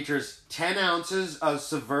frittata features 10 ounces of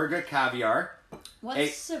Severga caviar.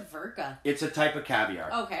 What's Severga? It's a type of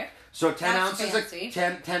caviar. Okay. So 10 That's ounces fancy.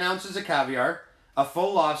 of 10 ounces of caviar, a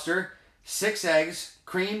full lobster, 6 eggs,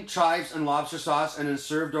 cream, chives, and lobster sauce, and then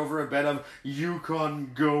served over a bed of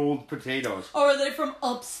Yukon Gold potatoes. Or are they from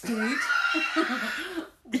upstate?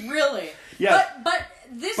 Really? Yeah. But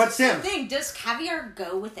this But is Sam, the thing. Does caviar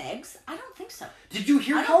go with eggs? I don't think so. Did you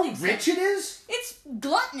hear I don't how think so. rich it is? It's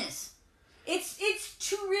gluttonous. It's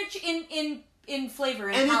too rich in flavor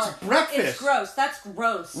and And it's palate. breakfast. It's gross. That's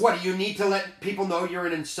gross. What, do you need to let people know you're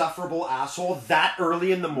an insufferable asshole that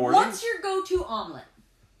early in the morning? What's your go-to omelet?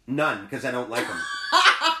 None, because I don't like them.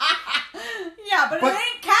 Yeah, but it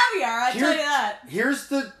ain't caviar, I tell you that. Here's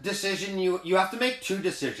the decision you have to make 2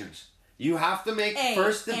 decisions. You have to make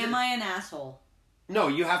first the am I an asshole? No,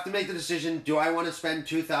 you have to make the decision, do I want to spend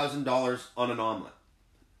 $2,000 on an omelet?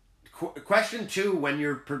 Question 2, when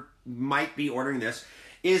you might be ordering this,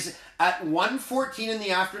 is at 1:14 in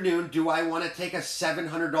the afternoon, do I want to take a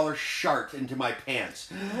 $700 shart into my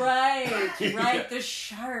pants? Right, the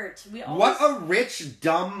shirt. What a rich,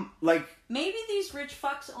 dumb, like... Maybe these rich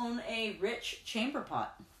fucks own a rich chamber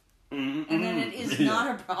pot. And then it is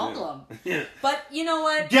not a problem. Yeah. But you know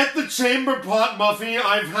what? Get the chamber pot, Muffy.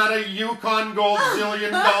 I've had a Yukon Gold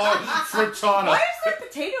 $1,000,000 frittata. Why is there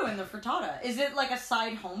potato in the frittata? Is it like a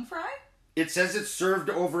side home fry? It says it's served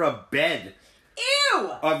over a bed.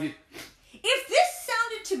 Ew! If this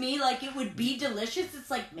sounded to me like it would be delicious, it's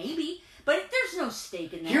like maybe. But there's no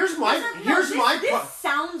steak in there. Here's my This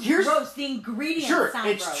sounds gross. The ingredients sound gross.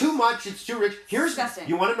 It's too much. It's too rich. Disgusting.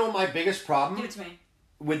 You want to know my biggest problem? Give it to me.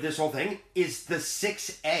 With this whole thing is the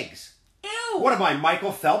 6 eggs. Ew. What am I,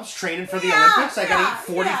 Michael Phelps, training for the Olympics? I gotta eat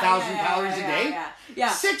 40,000 calories a day?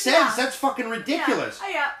 Yeah. 6 eggs? That's fucking ridiculous.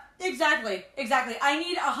 Yeah. Exactly. I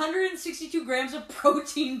need 162 grams of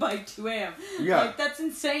protein by 2 a.m. Yeah. Like, that's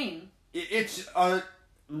insane. It's,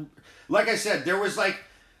 like I said, there was like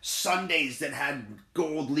sundaes that had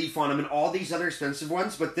gold leaf on them and all these other expensive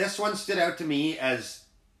ones, but this one stood out to me as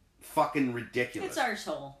fucking ridiculous. It's our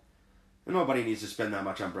soul. Nobody needs to spend that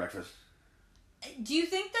much on breakfast. Do you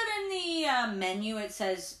think that in the menu it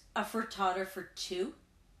says a frittata for 2?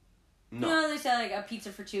 No. You know, they say like a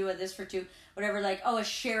pizza for 2, a this for 2, whatever, like, a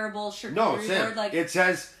shareable charcuterie No, board. Sam, Like, it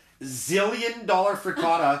says $1,000,000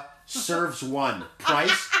 frittata serves 1.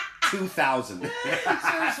 Price $2,000.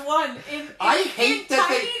 serves 1. I hate that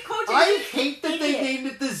they Idiot. named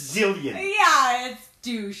it the Zillion. Yeah, it's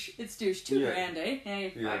douche. It's douche. 2 Yeah. grand, eh?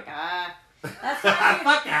 Hey, Yeah.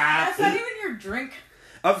 fuck. That's not even your drink.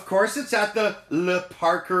 Of course, it's at the Le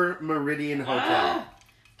Parker Meridian Hotel.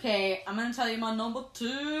 Okay, I'm gonna tell you my number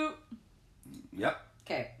 2. Yep.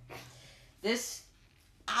 Okay. This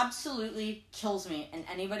absolutely kills me, and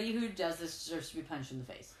anybody who does this deserves to be punched in the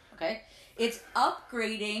face. Okay? It's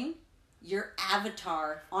upgrading your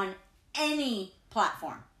avatar on any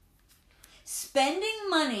platform. Spending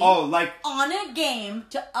money on a game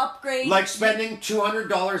to upgrade... Like spending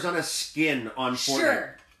 $200 on a skin on Fortnite.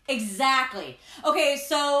 Sure. Exactly. Okay,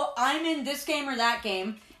 so I'm in this game or that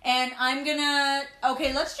game, and I'm gonna...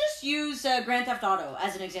 Okay, let's just use Grand Theft Auto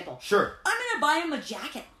as an example. Sure. I'm gonna buy him a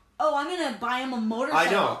jacket. Oh, I'm gonna buy him a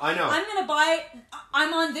motorcycle. I know.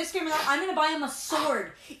 I'm on this game or that. I'm gonna buy him a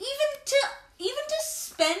sword. Even to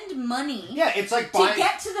spend money. Yeah, it's like buying... To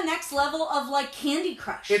get to the next level of, like, Candy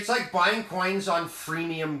Crush. It's like buying coins on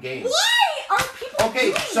freemium games. Why are people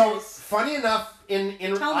doing this? funny enough, Tell me.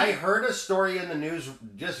 I heard a story in the news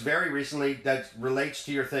just very recently that relates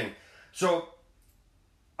to your thing. So,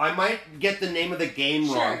 I might get the name of the game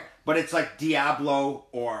Sure. wrong, but it's like Diablo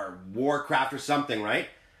or Warcraft or something, right?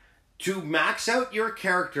 To max out your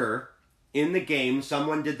character in the game,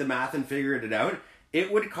 someone did the math and figured it out.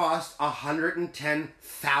 It would cost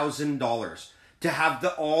 $110,000 to have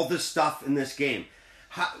all the stuff in this game.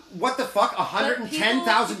 What the fuck?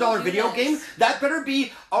 $110,000 people do video this. game? That better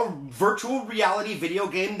be a virtual reality video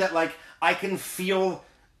game that like I can feel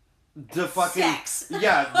the fucking Sex.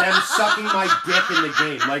 yeah, them sucking my dick in the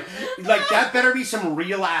game. Like that better be some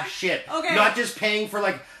real ass shit. Okay. Not just paying for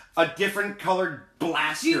like a different colored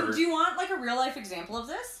blaster. Do you want like a real life example of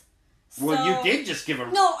this? Well, So- you did just give a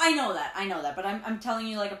No, I know that, but I'm telling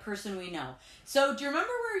you like a person we know. So, do you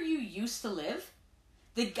remember where you used to live?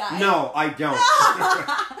 The guy. No, I don't.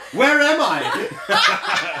 Where am I?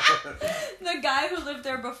 The guy who lived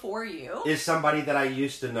there before you. Is somebody that I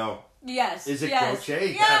used to know. Yes. Is it yes. Goche?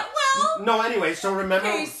 Yeah. Well. No, anyway, so remember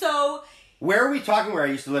Okay, so where are we talking where I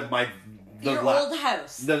used to live? your old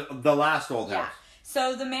house. The last old Yeah. house.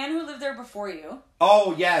 So the man who lived there before you.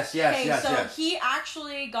 Oh, yes. Okay, so Yes. he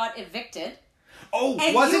actually got evicted. Oh,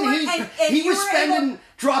 And wasn't you were- he? and He you was were spending,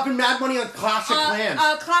 dropping mad money on Clash of Clans.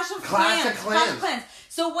 Clash of Clash of Clans. Clans.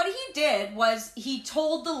 So what he did was he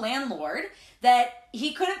told the landlord that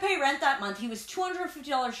he couldn't pay rent that month. He was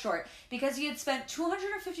 $250 short because he had spent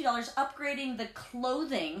 $250 upgrading the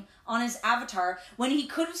clothing on his avatar when he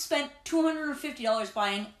could have spent $250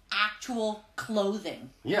 buying actual clothing.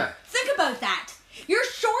 Yeah. Think about that. You're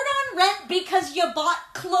short on rent because you bought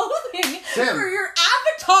clothing Tim, for your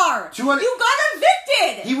avatar. 200 You got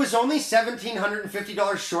evicted. He was only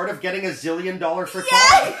 $1,750 short of getting $1 zillion for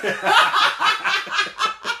Yes! clothing.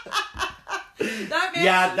 That man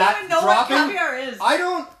Yeah, doesn't that even know dropping. what caviar is. I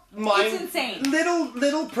don't mind. It's insane.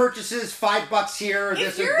 Little purchases, $5 here,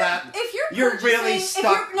 this or that. If you're really purchasing-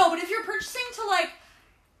 stuck. but if you're purchasing to like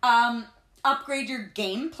upgrade your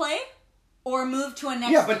gameplay or move to a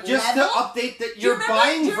next Yeah, but just level, to update that do you you're remember-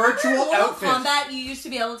 buying do you remember virtual in Mortal outfits. Kombat, you used to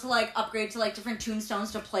be able to like upgrade to like different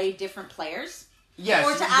tombstones to play different players. Yes,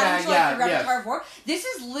 Or to add into like the yes. repertoire of war. This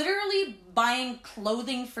is literally buying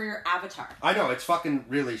clothing for your avatar. I know, it's fucking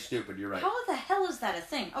really stupid, you're right. How the hell is that a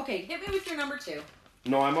thing? Okay, hit me with your number 2.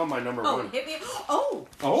 No, I'm on my number Oh, one. hit me. Oh,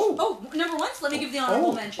 Oh. number 1. So let me give the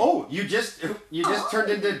honorable mention. Oh, you just turned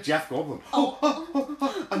into Jeff Goldblum.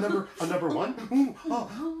 A number one. Ooh,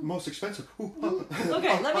 most expensive. Ooh,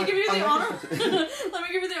 Okay, let me give you the I honor. like Let me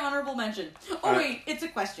give you the honorable mention. Oh wait, it's a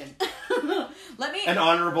question. Let me. An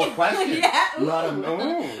honorable question. Yeah. Not a. Ooh.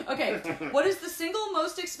 Oh. Okay, what is the single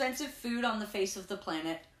most expensive food on the face of the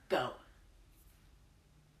planet? Go.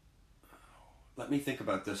 Let me think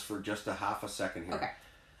about this for just a half a second here. Okay.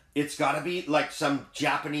 It's got to be like some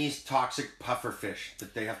Japanese toxic puffer fish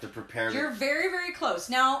that they have to prepare. You're very, very close.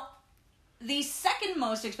 Now, the second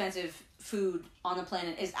most expensive food on the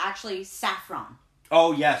planet is actually saffron.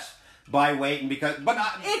 Oh yes, by weight and because, but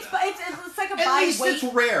not. It's like a At by least weight.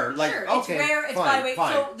 it's rare. Like Sure, okay, it's rare. It's fine, by weight.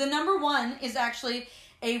 fine. So the number 1 is actually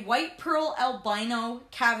a white pearl albino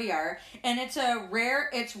caviar, and it's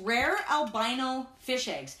rare albino fish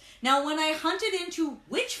eggs. Now, when I hunted into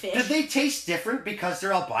which fish, Do they taste different because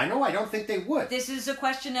they're albino? I don't think they would. this is a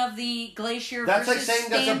question of the glacier That's like versus saying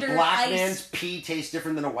does a standard black ice. man's pee taste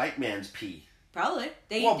different than a white man's pee? Probably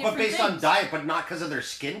they Well, eat but different based on things. diet, but not because of their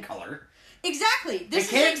skin color. Exactly. This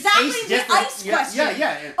They can't is exactly taste the different. ice Yeah, question.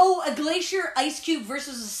 yeah. Oh, a glacier ice cube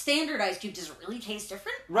versus a standard ice cube. Does it really taste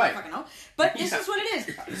different? Right. I don't fucking know. But this Yeah. is what it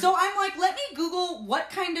is. So I'm like, let me Google what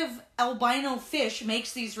kind of albino fish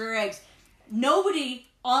makes these rare eggs. Nobody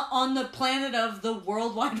on the planet of the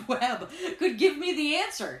World Wide Web could give me the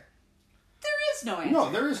answer. There is no answer. No,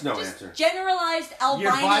 there is no Just answer. generalized albino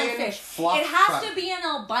buying fish. fluff It has crap. to be an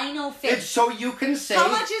albino fish. It's so you can say. How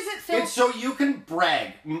much is it, Phil? It's so you can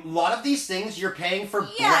brag. A lot of these things you're paying for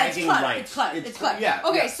Yeah, it's bragging clout. rights. It's clout. It's clout. Yeah.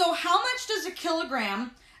 Okay, yeah. so how much does a kilogram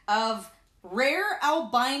of rare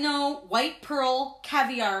albino white pearl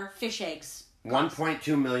caviar fish eggs cost?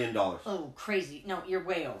 $1.2 million. Oh, crazy. No, you're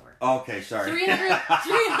way over. Okay, sorry.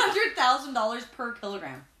 $300,000 per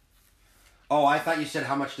kilogram. Oh, I thought you said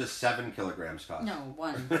how much does 7 kilograms cost? No,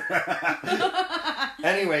 1.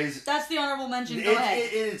 Anyways, That's the honorable mention. Go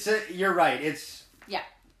ahead. you're right. It's Yeah.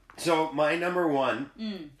 so my number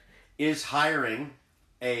 1 is hiring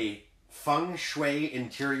a feng shui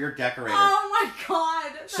interior decorator. Oh my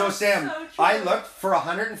god. So That's Sam, so true. I looked for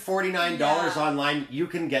 $149 Yeah. online. You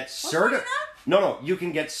can get $149? certified. No, you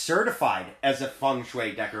can get certified as a feng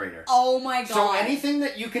shui decorator. Oh my god. So anything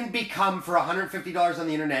that you can become for $150 on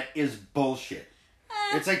the internet is bullshit.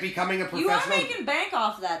 It's like becoming a You are professional. making bank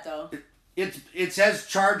off that, though. It says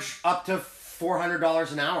charge up to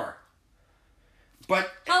 $400 an hour.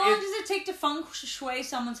 But How long does it take to feng shui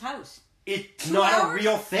someone's house? it's 2 not hours? a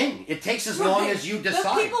real thing. It takes as long as you But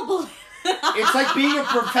decide. people believe... It's like being a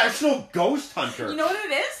professional ghost hunter. You know what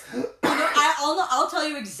it is? I'll tell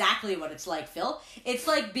you exactly what it's like, Phil. It's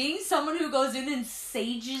like being someone who goes in and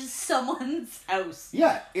sages someone's house.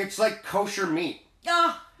 Yeah, it's like kosher meat.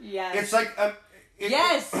 Oh, yes. It's like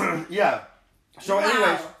Yes. yeah. So, Wow.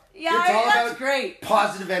 anyways, Yeah, it's all that's about great.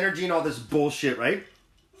 positive energy and all this bullshit, right?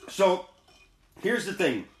 So, here's the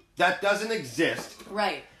thing that doesn't exist,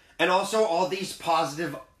 Right. and also all these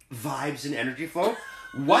positive vibes and energy flow.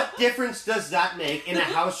 What difference does that make in a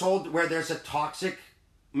household where there's a toxic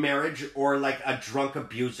marriage or like a drunk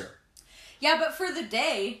abuser? Yeah, but for the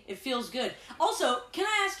day, it feels good. Also, can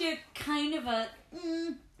I ask you kind of a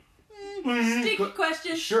sticky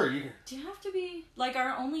question? Sure. Do you have to be, like,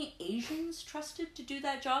 are only Asians trusted to do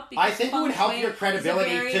that job? I think it would help feng your shui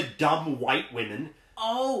credibility is a very- to dumb white women.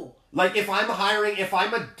 Oh. Like, if I'm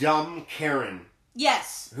a dumb Karen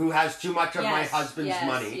Yes. who has too much of my Yes, husband's yes,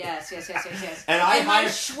 money. Yes. And I my hire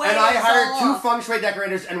shui and I is hire all two off. feng shui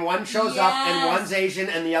decorators, and one shows up and Yes. one's Asian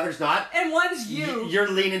and the other's not. And one's you. You're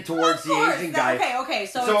leaning towards Of the course. Asian guy. Okay.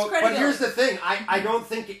 So it's but credibility. here's the thing. I don't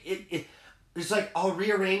think it's like, I'll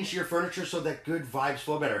rearrange your furniture so that good vibes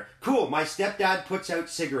flow better. Cool. My stepdad puts out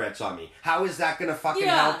cigarettes on me. How is that gonna fucking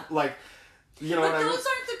Yeah. help? Like, you know But what I mean? those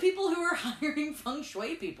aren't the people who are hiring feng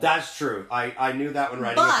shui people. That's true. I knew that when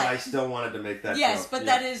writing it, but I still wanted to make that yes, joke. but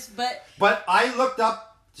Yeah. that is. But But I looked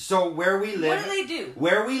up, so where we live... what do they do?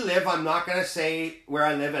 Where we live, I'm not going to say where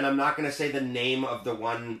I live, and I'm not going to say the name of the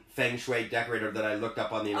one feng shui decorator that I looked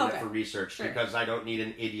up on the internet Okay. for research, Sure. because I don't need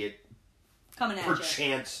an idiot Coming at you.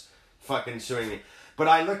 perchance fucking suing me. But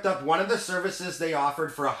I looked up, one of the services they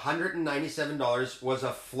offered for $197 was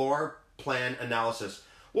a floor plan analysis.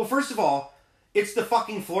 Well, first of all, it's the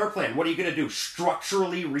fucking floor plan. What are you going to do?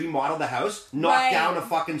 Structurally remodel the house? Knock Right. down a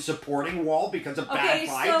fucking supporting wall because of bad Okay,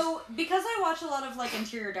 vibes? so because I watch a lot of like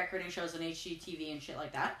interior decorating shows on HGTV and shit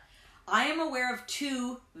like that, I am aware of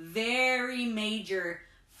two very major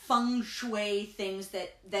feng shui things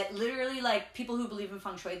that literally, like, people who believe in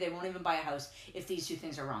feng shui, they won't even buy a house if these two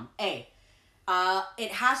things are wrong. A,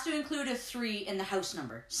 it has to include a 3 in the house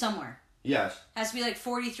number somewhere. Yes. Has to be like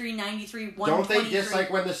 43, 93, Don't 123. they dislike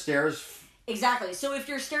when the stairs... Exactly. So if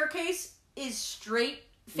your staircase is straight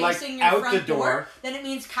Like, facing your out front the door, then it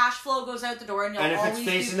means cash flow goes out the door, and you'll and if always it's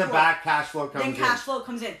facing be the poor. back, cash flow comes then in. cash flow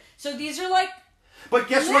comes in. So these are like, But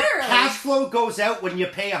guess what? Literally. Cash flow goes out when you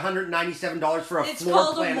pay $197 for a It's floor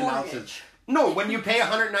called a plan mortgage. analysis. No, when you pay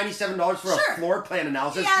 $197 for Sure. a floor plan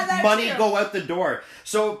analysis, Yeah, that's money true. go out the door.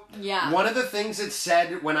 So Yeah. one of the things it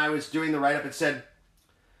said when I was doing the write-up, it said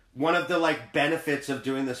one of the like benefits of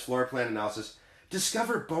doing this floor plan analysis: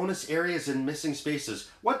 discover bonus areas and missing spaces.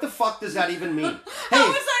 What the fuck does that even mean? how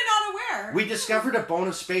was I not aware? We discovered a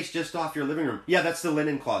bonus space just off your living room. Yeah, that's the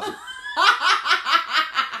linen closet.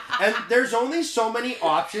 And there's only so many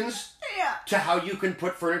options Yeah. to how you can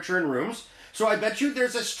put furniture in rooms. So I bet you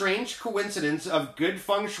there's a strange coincidence of good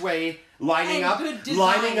feng shui lining And up good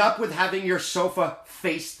design. with having your sofa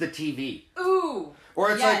face the TV. Ooh.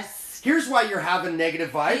 Or it's yes. like, here's why you're having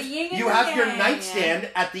negative vibes. The yin and You the have your yang. nightstand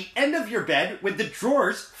at the end of your bed with the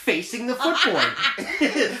drawers facing the footboard.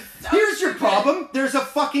 Here's your stupid. problem. There's a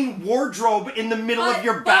fucking wardrobe in the middle of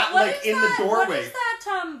your But back, what like is in that- the doorway. What is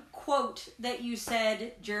that quote that you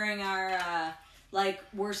said during our like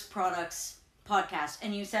worst products podcast?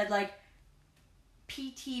 And you said like,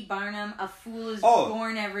 P.T. Barnum, a fool is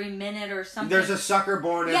born every minute or something. There's a sucker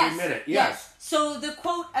born every minute. Yes. So the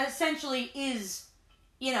quote essentially is,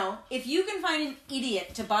 you know, if you can find an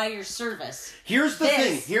idiot to buy your service. Here's the This-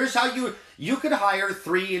 thing. Here's how you could hire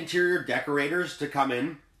 3 interior decorators to come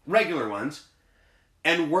in, regular ones,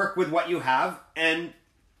 and work with what you have, and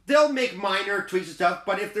they'll make minor tweaks and stuff,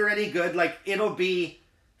 but if they're any good, like, it'll be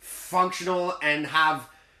functional and have...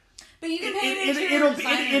 But you can pay an interior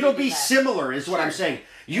designer It'll to be do that. similar, is what Sure. I'm saying.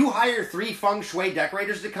 You hire 3 feng shui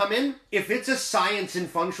decorators to come in, if it's a science and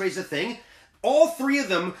feng shui's a thing, all 3 of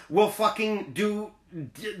them will fucking do...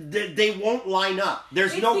 They won't line up.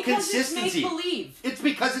 There's It's no because consistency. It's make-believe. It's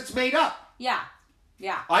because it's made up. Yeah.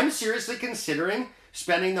 Yeah. I'm seriously considering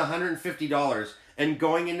spending the $150 and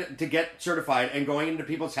going in to get certified and going into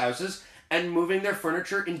people's houses and moving their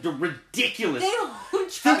furniture into ridiculous... They don't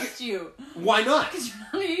trust you. Why not? Because you're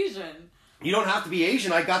not Asian. You don't have to be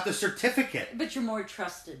Asian. I got the certificate. But you're more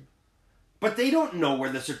trusted. But they don't know where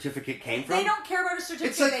the certificate came from. They don't care about a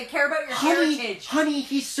certificate. It's like, they care about your honey, heritage. honey,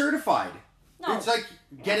 he's certified. No. It's like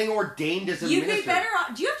getting ordained as a You'd minister. be better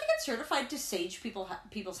off. Do you have to get certified to sage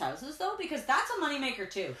people's houses, though? Because that's a moneymaker,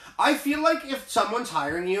 too. I feel like if someone's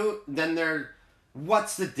hiring you, then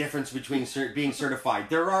what's the difference between being certified?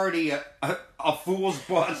 They're already a fool's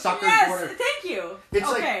a sucker's Yes, border. thank you. It's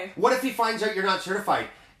okay. like, what if he finds out you're not certified?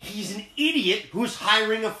 He's an idiot who's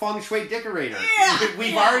hiring a feng shui decorator. Yeah,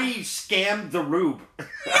 We've yeah. already scammed the Rube.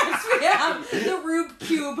 Yes, we have. The Rube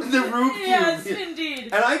Cube. The Rube Cube. Yes, indeed.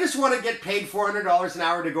 And I just want to get paid $400 an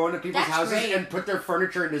hour to go into people's That's houses great. and put their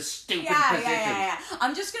furniture into stupid Yeah, positions. yeah.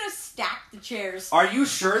 I'm just going to stack the chairs. Are you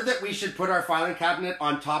sure that we should put our filing cabinet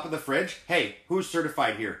on top of the fridge? Hey, who's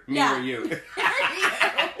certified here? Me Yeah. or you?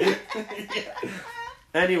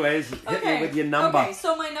 Anyways, hit me with your number. Okay,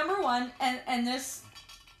 so my number one, and this,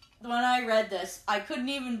 when I read this, I couldn't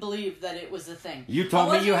even believe that it was a thing. You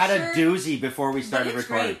told me you had a doozy before we But started it's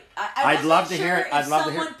recording. great. I'd love to hear it. I'd love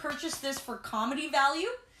to hear it. If someone purchased this for comedy value,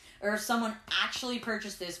 or if someone actually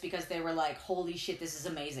purchased this because they were like, holy shit, this is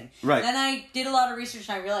amazing. Right. Then I did a lot of research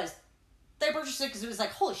and I realized they purchased it because it was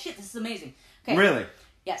like, holy shit, this is amazing. Okay. Really?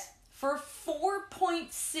 Yes. For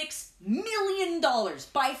 $4.6 million,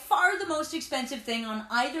 by far the most expensive thing on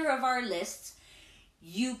either of our lists,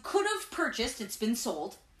 you could have purchased, it's been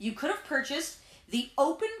sold, you could have purchased the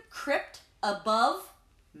open crypt above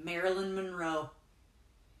Marilyn Monroe.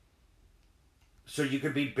 So you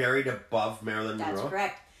could be buried above Marilyn Monroe? That's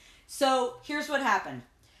correct. So here's what happened.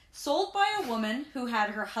 Sold by a woman who had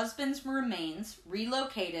her husband's remains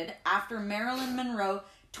relocated after Marilyn Monroe,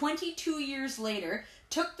 22 years later,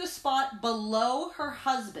 took the spot below her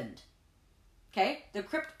husband. Okay? The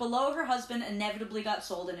crypt below her husband inevitably got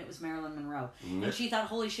sold, and it was Marilyn Monroe. Mm-hmm. And she thought,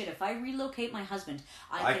 holy shit, if I relocate my husband,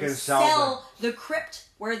 I I can can sell sell the crypt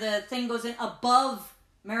where the thing goes in above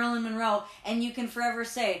Marilyn Monroe, and you can forever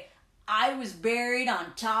say, I was buried on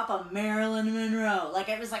top of Marilyn Monroe. Like,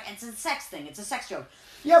 it was like, it's a sex thing. It's a sex joke.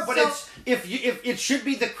 Yeah, but So- it's if it should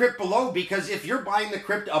be the crypt below, because if you're buying the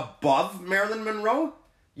crypt above Marilyn Monroe,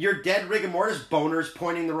 you're dead rigor mortis boners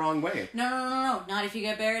pointing the wrong way. No. Not if you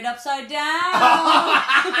get buried upside down.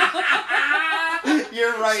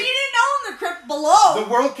 You're right. She didn't own the crypt below. The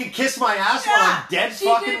world can kiss my ass while I'm dead she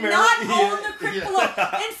fucking did Marilyn. not own Yeah, the crypt yeah. below.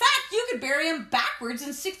 In fact, you could bury him backwards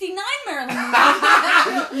in 69 Marilyn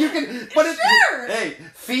Monroe. You can, but it's, Sure. hey,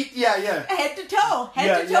 feet, yeah. Head to toe,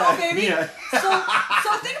 Yeah, baby. yeah.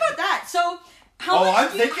 So think about that. So how Oh, I'm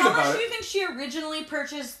much, thinking how about much it. do you think she originally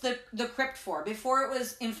purchased the crypt for before it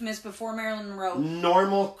was infamous, before Marilyn Monroe?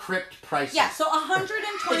 Normal crypt prices. Yeah, so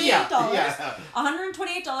 $128. Yeah.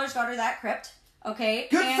 $128 got her that crypt. Okay.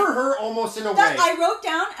 Good and for her, almost in a way. that I wrote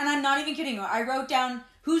down, and I'm not even kidding you. I wrote down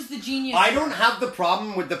who's the genius. I here. don't have the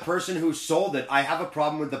problem with the person who sold it. I have a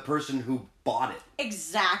problem with the person who bought it.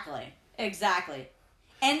 Exactly.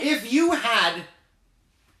 And If you had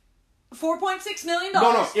 $4.6 million.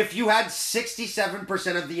 no, if you had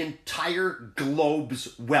 67% of the entire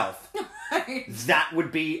globe's wealth, that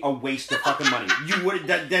would be a waste of fucking money. You would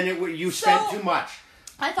then it would you spent too much.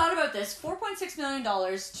 I thought about this. $4.6 million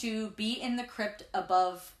to be in the crypt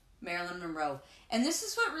above Marilyn Monroe. And this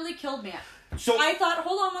is what really killed me. So I thought,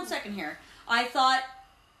 hold on one second here. I thought,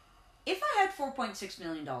 if I had $4.6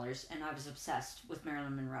 million and I was obsessed with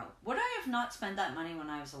Marilyn Monroe, would I have not spent that money when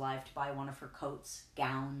I was alive to buy one of her coats,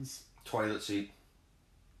 gowns, toilet seat,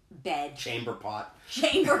 bed, chamber pot.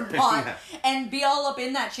 chamber pot, Yeah. and be all up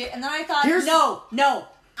in that shit? And then I thought, Here's- no,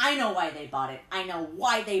 I know why they bought it. I know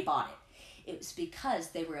why they bought it. It was because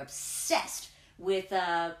they were obsessed with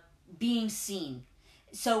being seen.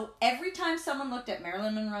 So every time someone looked at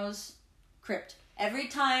Marilyn Monroe's crypt, every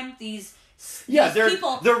time these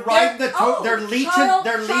people, they're riding they're leeching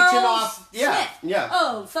Charles off. Yeah, Smith. yeah.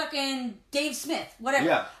 Oh, fucking Dave Smith, whatever.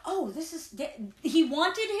 Yeah. Oh, he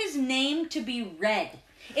wanted his name to be read.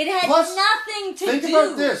 It had Plus, nothing to Think do.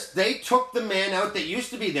 about this. They took the man out that used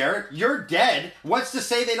to be there. You're dead. What's to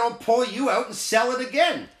say they don't pull you out and sell it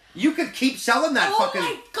again? You could keep selling that Oh fucking...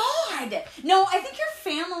 my god! No, I think your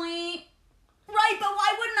family... Right, but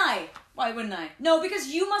why wouldn't I? No, because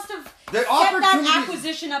you must have The set that opportunities-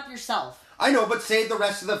 acquisition up yourself. I know, but say the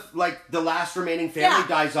rest of the last remaining family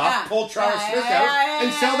dies off, pull Charles Smith out,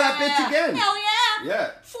 and sell that bitch again. Hell yeah!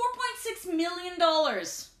 Yeah. $4.6 million.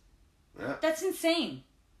 Yeah. That's insane.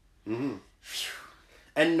 Mm-hmm.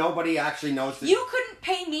 And nobody actually knows that... You couldn't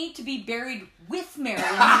pay me to be buried with Marilyn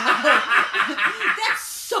Monroe. That's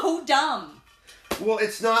so dumb. Well,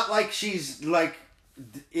 it's not like she's, like...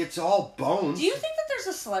 It's all bones. Do you think that there's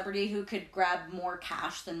a celebrity who could grab more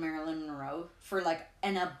cash than Marilyn Monroe for, like,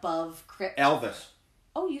 an above crypt? Elvis.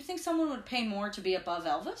 Oh, you think someone would pay more to be above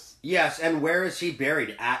Elvis? Yes, and where is he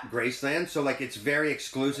buried? At Graceland? So, like, it's very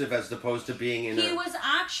exclusive as opposed to being in He was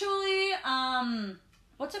actually,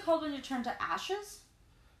 what's it called when you turn to ashes?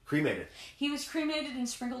 cremated. He was cremated and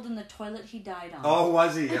sprinkled in the toilet he died on. Oh,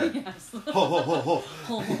 was he? Yeah. Yes. Ho, ho, ho,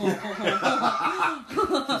 ho.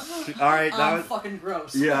 All right, that was... fucking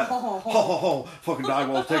gross. Yeah. Ho, ho, ho. Fucking died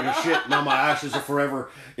while taking a shit. Now my ashes are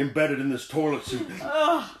forever embedded in this toilet suit.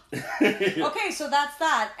 Okay, so that's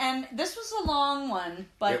that. And this was a long one,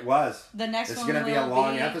 but It was. the next It's one going to be a will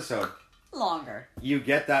long be episode. longer. You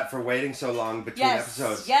get that for waiting so long between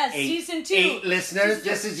episodes. Yes, season 2. 8 listeners,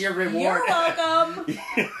 this is your reward. You're welcome.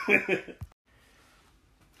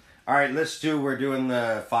 All right, list 2, we're doing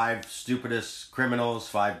the 5 stupidest criminals,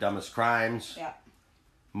 5 dumbest crimes. Yeah.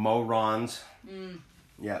 Morons.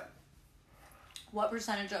 Yeah. What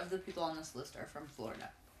percentage of the people on this list are from Florida?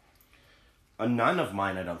 None of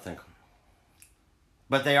mine, I don't think.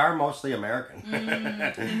 But they are mostly American.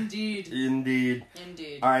 Indeed. Indeed.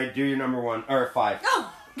 Indeed. All right, do your number 1 or 5.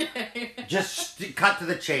 Oh, okay. Just cut to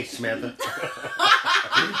the chase, Samantha.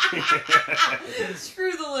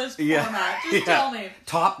 Screw the list Yeah. format. Just tell me.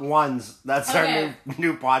 Top ones. That's Okay. our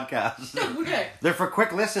new podcast. Okay. They're for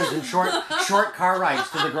quick listens and short car rides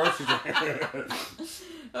to the grocery store.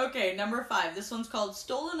 Okay, number 5. This one's called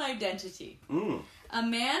Stolen Identity. A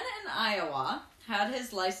man in Iowa had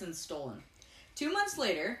his license stolen. 2 months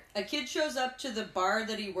later, a kid shows up to the bar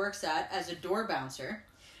that he works at as a door bouncer,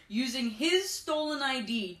 using his stolen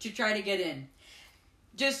ID to try to get in.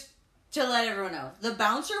 Just to let everyone know, the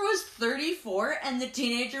bouncer was 34 and the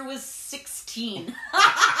teenager was 16.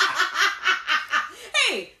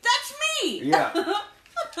 Hey, that's me! Yeah.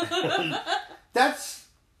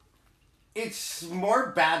 It's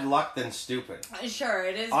more bad luck than stupid. Sure,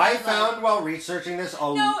 it is. I bad luck. found while researching this,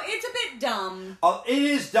 No, it's a bit dumb. it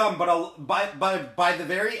is dumb, but by the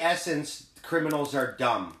very essence, criminals are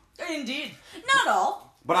dumb. Indeed. Not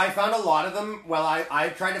all. But I found a lot of them,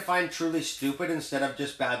 I tried to find truly stupid instead of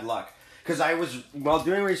just bad luck. Because while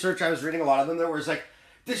doing research, I was reading a lot of them that was like,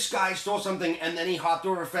 this guy stole something and then he hopped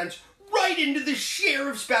over a fence right into the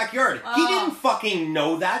sheriff's backyard. He didn't fucking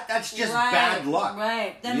know that. That's just bad luck.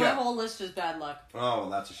 Right. Then my whole list is bad luck. Oh, well,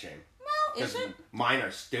 that's a shame. Well, is it? Mine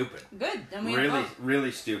are stupid. Good. Then we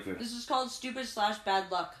Really stupid. This is called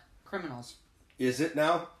stupid/bad luck criminals. Is it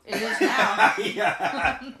now? It is now.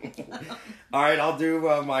 Yeah. All right, I'll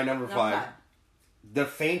do my number 5. Okay. The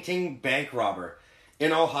fainting bank robber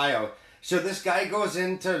in Ohio. So this guy goes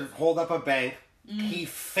in to hold up a bank. He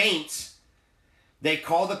faints. They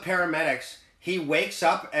call the paramedics. He wakes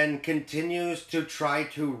up and continues to try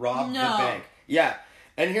to rob the bank. Yeah.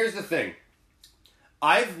 And here's the thing.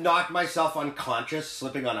 I've knocked myself unconscious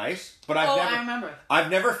slipping on ice, but I remember.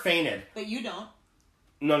 I've never fainted. But you don't.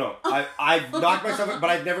 No. I've knocked myself out,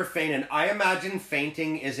 but I've never fainted. I imagine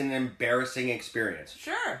fainting is an embarrassing experience.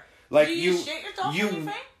 Sure. Like Do you shit yourself when you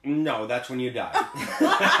faint? No, that's when you die.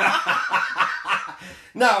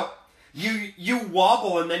 Now, you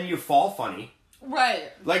wobble and then you fall funny.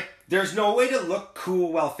 Right. Like, there's no way to look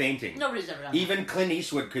cool while fainting. Nobody's ever done Even Clint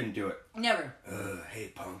Eastwood couldn't do it. that. Never. Hey,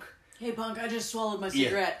 punk. Hey, punk, I just swallowed my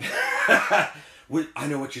cigarette. I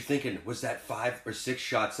know what you're thinking. Was that 5 or 6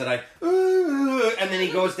 shots that I... and then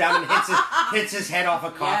he goes down and hits his head off a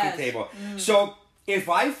coffee table. So, if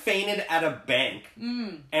I fainted at a bank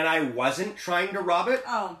and I wasn't trying to rob it,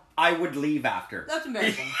 I would leave after. That's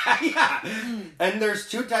embarrassing. Yeah. And there's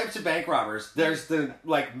 2 types of bank robbers. There's the,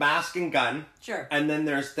 mask and gun. Sure. And then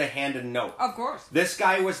there's the hand and note. Of course. This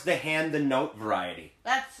guy was the hand and note variety.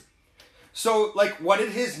 That's... So, what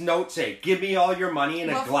did his note say? Give me all your money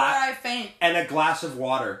and Before I faint. and a glass of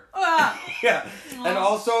water. Ah. Yeah. And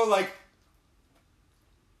also,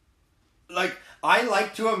 I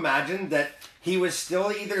like to imagine that he was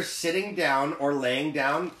still either sitting down or laying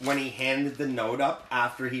down when he handed the note up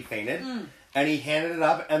after he fainted. And he handed it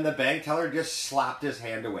up, and the bank teller just slapped his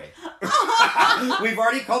hand away. We've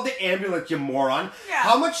already called the ambulance, you moron. Yeah.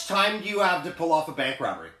 How much time do you have to pull off a bank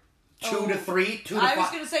robbery? 2 to 3? 2 to 5? I was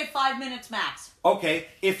going to say 5 minutes max. Okay,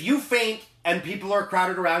 if you faint and people are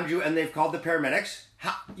crowded around you and they've called the paramedics,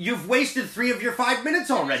 you've wasted 3 of your 5 minutes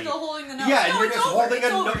already. You're still holding the note. Yeah, no, and you're just holding a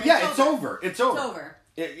note. Yeah, it's over. It's over. It's over.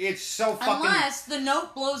 It's so fucking... Unless the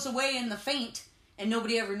note blows away in the faint and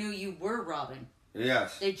nobody ever knew you were robbing.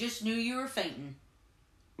 Yes. They just knew you were fainting.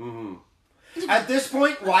 Mm-hmm. At this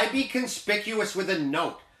point, why be conspicuous with a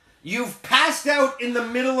note? You've passed out in the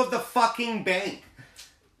middle of the fucking bank.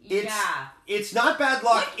 It's not bad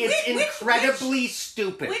luck. It's incredibly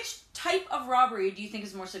stupid. Which type of robbery do you think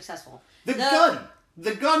is more successful? The gun.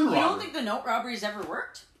 The gun robbery. You don't think the note robberies ever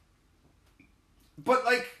worked? But,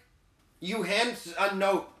 you hand a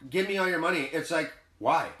note, give me all your money. It's like,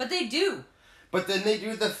 why? But they do. But then they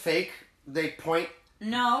do the fake, they point.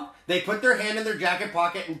 No. They put their hand in their jacket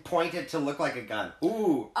pocket and point it to look like a gun.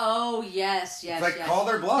 Ooh. Oh, yes. It's like, call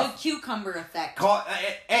their bluff. The cucumber effect.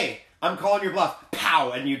 Hey, I'm calling your bluff.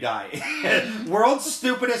 Pow, and you die. World's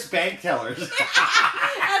stupidest bank tellers.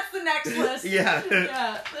 That's the next list. Yeah.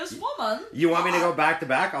 Yeah. This woman. You want me to go back to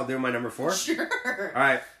back? I'll do my number 4. Sure. All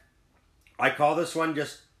right. I call this one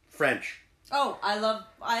just French. Oh,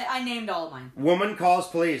 I named all of mine. Woman calls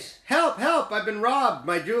police. Help, help, I've been robbed.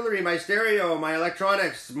 My jewelry, my stereo, my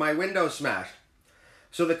electronics, my window smashed.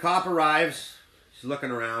 So the cop arrives. He's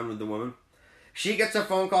looking around with the woman. She gets a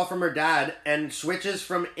phone call from her dad and switches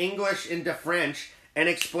from English into French and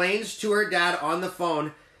explains to her dad on the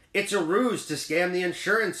phone it's a ruse to scam the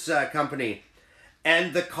insurance company.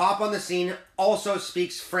 And the cop on the scene also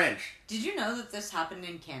speaks French. Did you know that this happened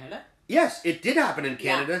in Canada? Yes, it did happen in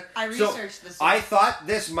Canada. Yeah, I researched this. I thought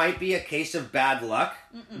this might be a case of bad luck,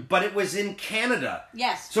 but it was in Canada.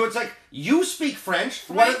 Yes. So it's like, you speak French.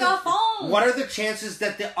 What are the chances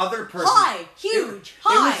that the other person... High. Huge. It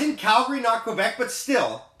High. was in Calgary, not Quebec, but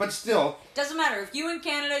still. Doesn't matter. If you in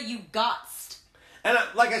Canada, you gotst. And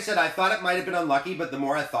like I said, I thought it might have been unlucky, but the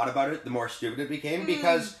more I thought about it, the more stupid it became.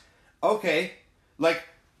 Because, okay, like...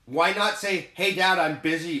 Why not say, hey, Dad, I'm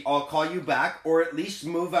busy, I'll call you back, or at least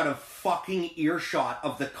move out of fucking earshot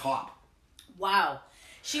of the cop? Wow.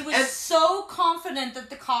 She was so confident that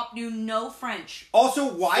the cop knew no French.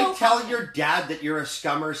 Also, why tell your dad that you're a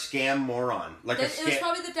scummer scam moron? It was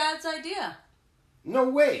probably the dad's idea. No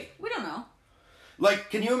way. We don't know. Like,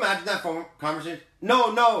 can you imagine that phone conversation?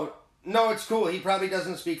 No, it's cool. He probably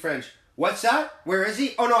doesn't speak French. What's that? Where is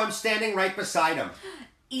he? Oh, no, I'm standing right beside him.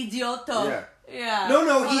 Idioto. Yeah. Yeah.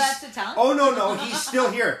 No, he's... that's Italian? Oh, no, he's still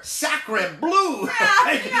here. Sacre bleu!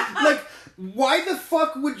 Like, why the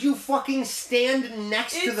fuck would you fucking stand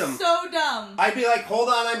next to them? It's so dumb. I'd be like, hold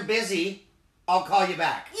on, I'm busy. I'll call you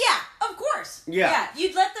back. Yeah, of course. Yeah.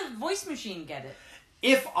 You'd let the voice machine get it.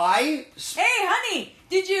 If I... Hey, honey,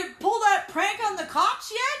 did you pull that prank on the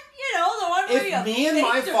cops yet? You know, the one where you... If me and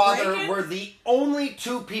my father were the only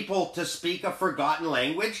 2 people to speak a forgotten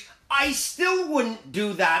language... I still wouldn't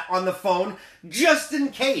do that on the phone, just in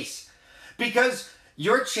case. Because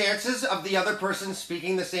your chances of the other person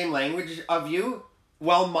speaking the same language of you,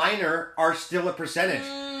 while minor, are still a percentage.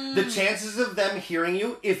 The chances of them hearing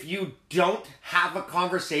you, if you don't have a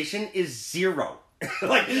conversation, is 0.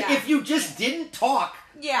 If you just didn't talk...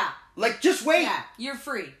 Yeah. Just wait. Yeah, you're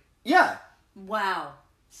free. Yeah. Wow.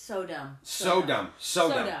 So dumb. So dumb.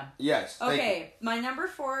 Yes. Okay, my number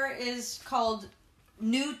 4 is called...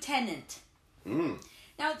 New Tenant.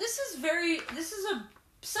 Now, this is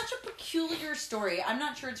such a peculiar story. I'm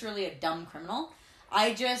not sure it's really a dumb criminal.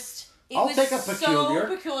 It was take a peculiar.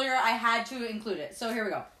 so peculiar I had to include it. So here we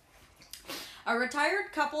go. A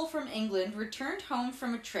retired couple from England returned home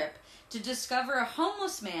from a trip to discover a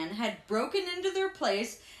homeless man had broken into their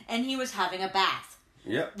place and he was having a bath.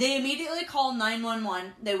 Yep. They immediately call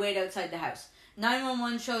 911. They wait outside the house.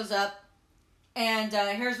 911 shows up, and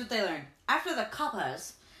here's what they learn. After the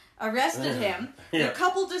coppers arrested him, the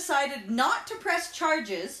couple decided not to press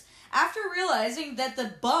charges after realizing that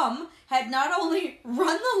the bum had not only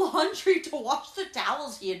run the laundry to wash the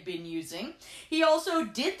towels he had been using, he also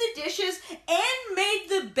did the dishes and made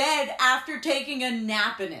the bed after taking a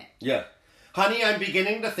nap in it. Yeah. Honey, I'm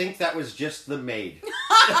beginning to think that was just the maid.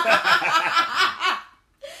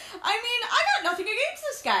 I mean, I got nothing against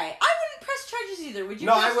this guy. I wouldn't press charges either. Would you?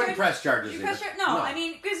 No, I wouldn't press charges either. No, I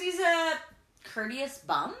mean, because he's a courteous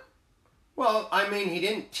bum. Well, I mean, he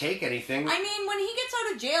didn't take anything. I mean, when he gets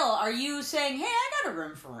out of jail, are you saying, hey, I got a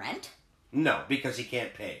room for rent? No, because he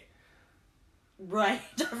can't pay. Right.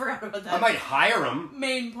 I forgot about that. I might hire him.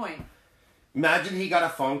 Main point. Imagine he got a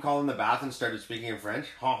phone call in the bath and started speaking in French.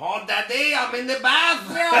 Ha daddy, I'm in the bath.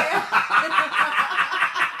 Yeah.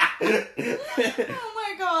 Oh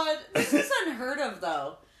my god. This is unheard of,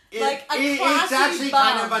 though. It's actually bum.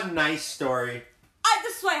 kind of a nice story.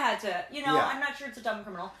 This is why I had to, I'm not sure it's a dumb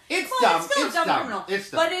criminal. It's still a dumb criminal. It's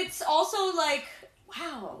dumb. But it's also like,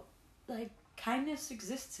 wow, kindness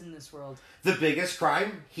exists in this world. The biggest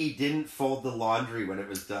crime, he didn't fold the laundry when it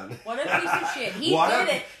was done. What a piece of shit. He did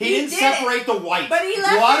it. He didn't separate the whites. But he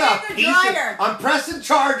left it in the dryer. I'm pressing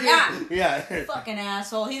charges. Yeah. Fucking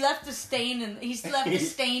asshole. He left the stain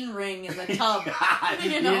ring in the tub. He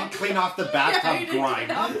didn't clean off the bathtub grime.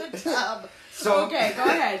 Clean off the tub. So, okay, go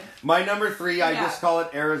ahead. My number 3, I just call it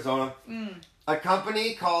Arizona. A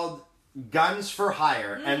company called Guns for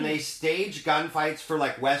Hire, and they stage gunfights for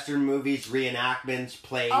Western movies, reenactments,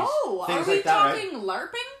 plays, things like that. Are we talking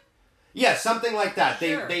LARPing? Yeah, something like that.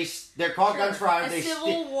 Sure. They're called Sure. Guns for Hire. A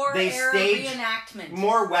Civil War era reenactment.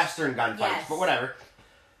 More Western gunfights, Yes. but whatever.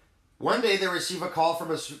 One day they receive a call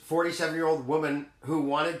from a 47-year-old woman who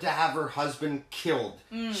wanted to have her husband killed.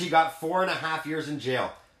 She got 4.5 years in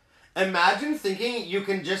jail. Imagine thinking you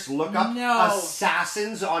can just look up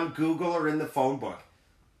assassins on Google or in the phone book.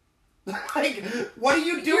 Like, what are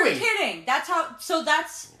you doing? You're kidding. That's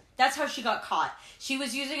how she got caught. She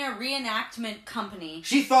was using a reenactment company.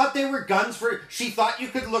 She thought they were guns for... She thought you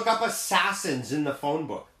could look up assassins in the phone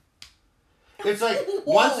book. It's like,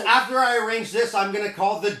 once after I arrange this, I'm going to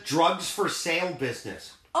call the drugs for sale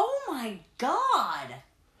business. Oh my God.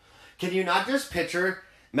 Can you not just picture...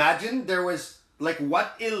 Imagine there was... Like,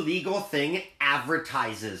 what illegal thing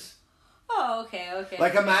advertises? Oh, okay.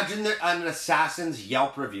 Like, imagine an assassin's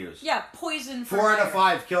Yelp reviews. Yeah, poison for 4 out of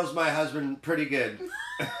hire. 5 kills my husband pretty good.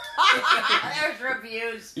 There's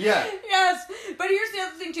reviews. Yeah. Yes, but here's the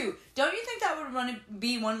other thing too. Don't you think that would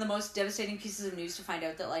be one of the most devastating pieces of news to find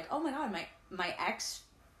out that, like, oh my God, my ex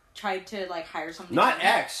tried to, like, hire somebody? Not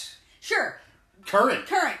ex. Sure. Current.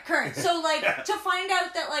 So, like, to find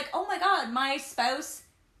out that, like, oh my God, my spouse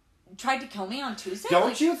tried to kill me on Tuesday?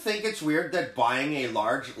 Don't you think it's weird that buying a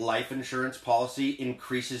large life insurance policy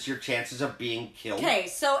increases your chances of being killed? Okay,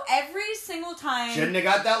 so every single time... Shouldn't have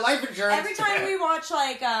got that life insurance. Every time we watch,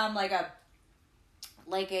 like a...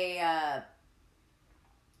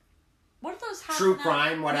 What are those happen True now?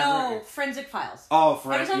 crime, whatever. No, Forensic Files. Oh, Every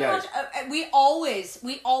forensic, time yes. we watch,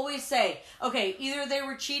 we always say, okay, either they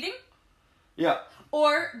were cheating Yeah.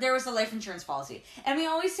 or there was a life insurance policy. And we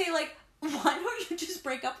always say, like, why don't you just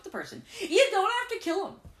break up with the person? You don't have to kill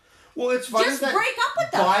them. Well, it's funny Just that break up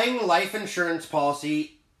with them. buying life insurance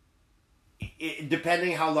policy,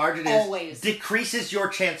 depending how large it is, Always. decreases your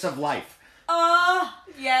chance of life.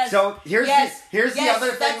 Yes. So here's the other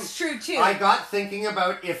thing. That's true too. I got thinking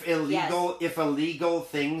about if illegal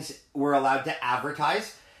things were allowed to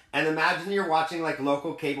advertise, and imagine you're watching like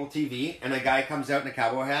local cable TV, and a guy comes out in a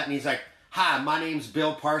cowboy hat, and he's like, "Hi, my name's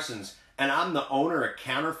Bill Parsons, and I'm the owner of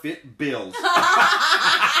Counterfeit Bills."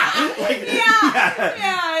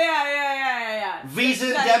 Yeah. Visa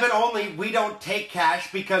and debit only. We don't take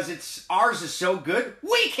cash because ours is so good.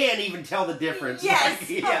 We can't even tell the difference. Yes. Like,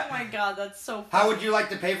 yeah. Oh my God, that's so funny. How would you like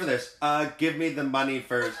to pay for this? Give me the money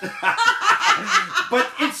first.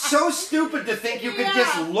 But it's so stupid to think you could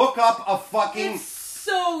just look up a fucking... It's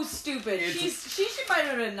so stupid. She should might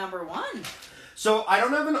have been number one. So, I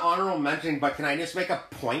don't have an honorable mention, but can I just make a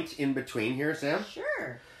point in between here, Sam?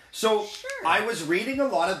 Sure. So, I was reading a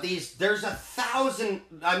lot of these. There's 1,000...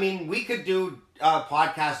 I mean, we could do a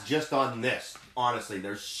podcast just on this. Honestly,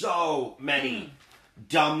 there's so many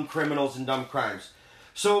dumb criminals and dumb crimes.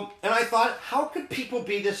 So, and I thought, how could people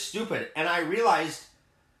be this stupid? And I realized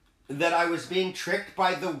that I was being tricked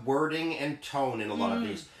by the wording and tone in a lot of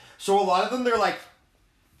these. So, a lot of them, they're like,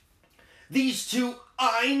 these two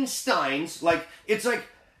Einsteins, like, it's like,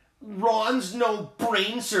 Ron's no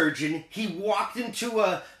brain surgeon. He walked into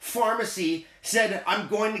a pharmacy, said, I'm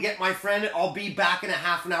going to get my friend, I'll be back in a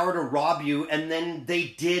half an hour to rob you, and then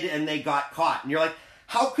they did and they got caught. And you're like,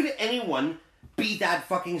 how could anyone be that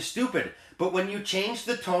fucking stupid? But when you change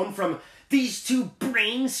the tone from these two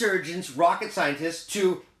brain surgeons, rocket scientists,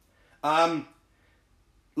 to,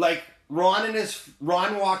 like,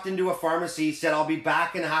 Ron walked into a pharmacy, said, I'll be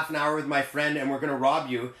back in a half an hour with my friend and we're going to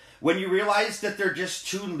rob you. When you realize that they're just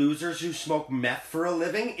two losers who smoke meth for a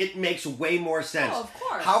living, it makes way more sense. Oh, of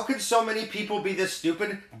course. How could so many people be this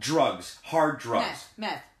stupid? Drugs. Hard drugs.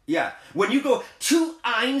 Meth. Yeah. When you go two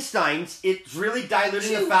Einsteins, it's really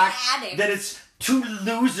diluting the Two fact addicts. that it's two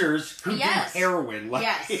losers who do heroin. Like,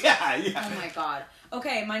 Yes. Yeah. Oh my God.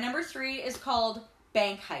 Okay, my number 3 is called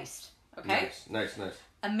Bank Heist. Okay? Nice.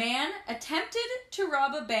 A man attempted to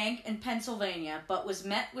rob a bank in Pennsylvania, but was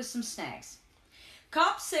met with some snags.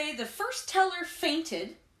 Cops say the first teller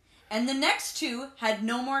fainted, and the next two had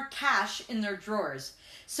no more cash in their drawers.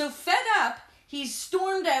 So fed up, he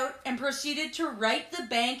stormed out and proceeded to write the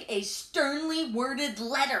bank a sternly worded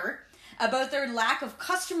letter about their lack of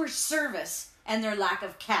customer service and their lack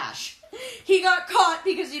of cash. He got caught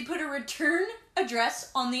because he put a return address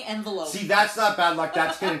on the envelope. See, that's not bad luck.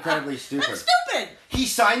 That's incredibly stupid. That's stupid! He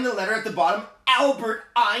signed the letter at the bottom, Albert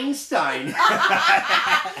Einstein. The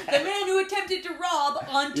man who attempted to rob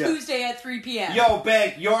on Tuesday at 3 p.m. Yo,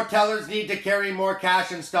 bank, your tellers need to carry more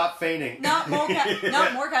cash and stop fainting. Not more cash.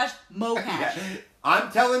 Not more cash. Mo cash. Yeah. I'm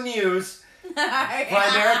telling yous,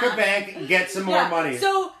 Primerica Bank, get some more money.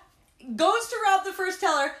 So, goes to rob the first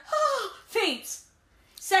teller, faints.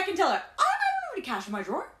 Second teller, I don't have any cash in my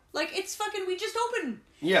drawer. Like, it's fucking, we just opened.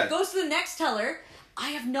 Yes. Goes to the next teller,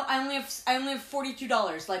 I only have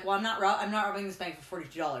 $42. Like, well, I'm not robbing this bank for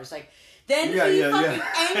 $42. Like, then he fucking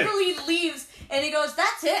angrily leaves, and he goes,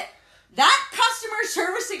 "That's it. That customer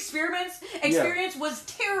service experience was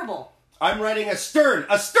terrible." I'm writing a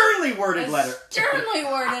sternly worded letter. Sternly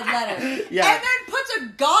worded letter. Yeah. And then puts a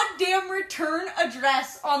goddamn return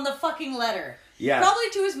address on the fucking letter. Yeah. Probably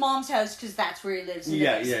to his mom's house, because that's where he lives.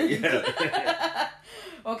 Yeah.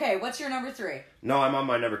 Okay, what's your number 3? No, I'm on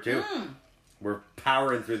my number 2. We're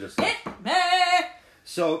powering through this. Hit me!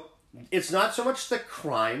 So, it's not so much the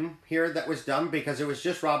crime here that was dumb, because it was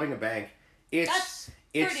just robbing a bank. That's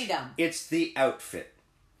pretty dumb. It's the outfit.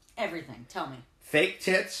 Everything. Tell me. Fake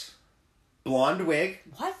tits, blonde wig.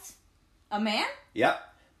 What? A man? Yep.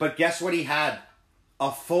 But guess what he had?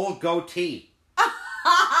 A full goatee.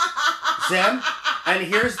 Sam? And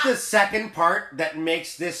here's the second part that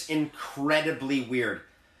makes this incredibly weird.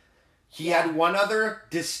 He had one other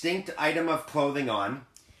distinct item of clothing on.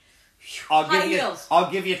 I'll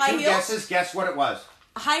give you 2 guesses. Guess what it was.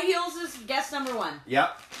 High heels is guess number 1.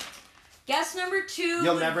 Yep. Guess number 2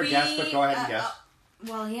 You'll never guess, but go ahead and guess.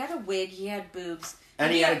 Well, he had a wig. He had boobs.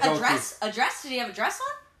 And he had a goatee. A dress? Did he have a dress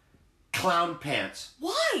on? Clown pants.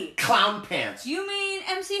 Why? Clown pants. You mean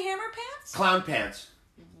MC Hammer pants? Clown pants.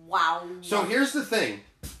 Wow. So here's the thing.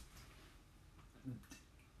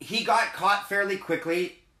 He got caught fairly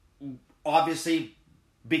quickly, obviously,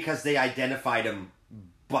 because they identified him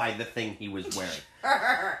by the thing he was wearing.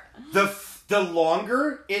 The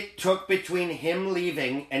longer it took between him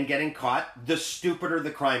leaving and getting caught, the stupider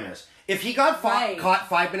the crime is. If he got caught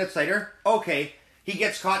 5 minutes later, okay. He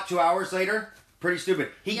gets caught 2 hours later, pretty stupid.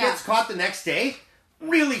 He gets caught the next day,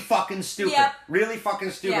 really fucking stupid. Yep. Really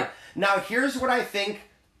fucking stupid. Yep. Now, here's what I think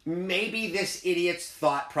maybe this idiot's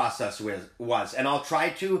thought process was, and I'll try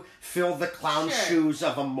to fill the clown shoes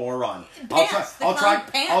of a moron. I'll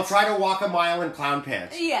try to walk a mile in clown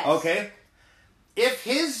pants. Yes. Okay? If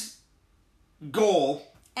his goal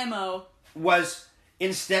M.O. was,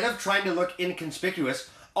 instead of trying to look inconspicuous,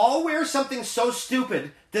 I'll wear something so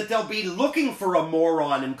stupid that they'll be looking for a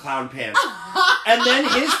moron in clown pants. and then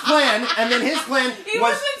his plan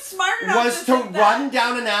was to run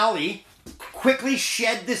down an alley, quickly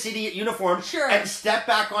shed this idiot uniform, and step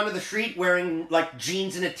back onto the street wearing like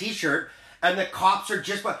jeans and a t-shirt, and the cops are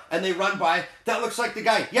and they run by, that looks like the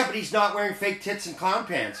guy. Yeah, but he's not wearing fake tits and clown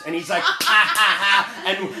pants. And he's like, ha ha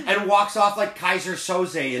ha, and walks off like Kaiser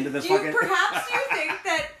Soze into the fucking... Perhaps you think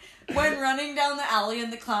that when running down the alley in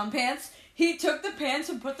the clown pants, he took the pants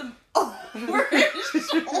and put them over his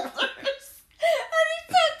shoulders. And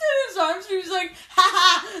he tucked in his arms, and he was like, ha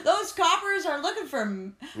ha, those coppers are looking for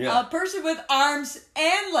a person with arms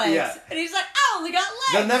and legs. Yeah. And he's like, I only got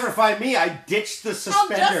legs. They'll never find me. I ditched the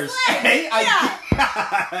suspenders. Hey, yeah.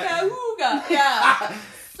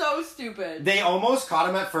 So stupid. They almost caught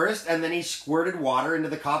him at first, and then he squirted water into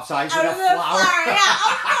the cop's eyes with a flower.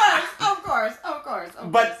 Yeah, of course.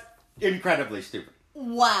 But incredibly stupid.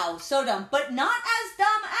 Wow, so dumb. But not as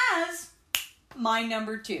dumb as my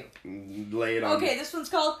number 2. Lay it on. Okay, this one's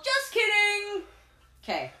called Just Kidding.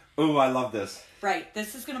 Okay. Ooh, I love this. Right,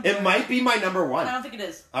 this is gonna. It might be my number 1. I don't think it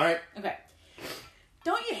is. All right. Okay.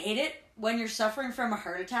 Don't you hate it when you're suffering from a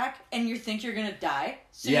heart attack and you think you're gonna die?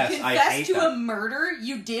 So you confess to a murder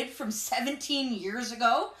you did from 17 years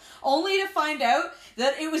ago, only to find out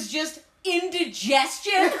that it was just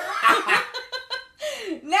indigestion.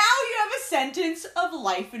 Now you have a sentence of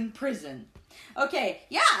life in prison. Okay,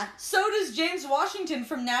 yeah, so does James Washington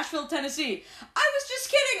from Nashville, Tennessee. I was just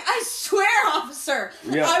kidding. I swear, officer.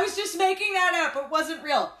 Yeah. I was just making that up. It wasn't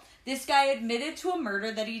real. This guy admitted to a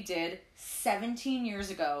murder that he did 17 years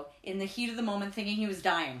ago in the heat of the moment, thinking he was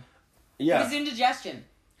dying. Yeah. It was indigestion.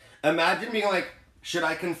 Imagine being like, should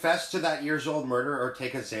I confess to that years-old murder or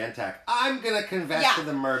take a Zantac? I'm going to confess to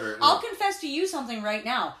the murder. I'll confess to you something right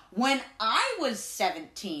now. When I was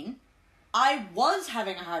 17, I was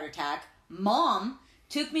having a heart attack. Mom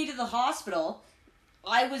took me to the hospital.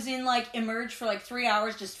 I was in, emerged for 3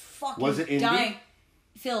 hours, just fucking was it dying.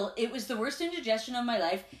 Phil, it was the worst indigestion of my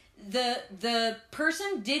life. The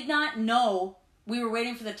person did not know we were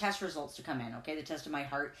waiting for the test results to come in, okay? The test of my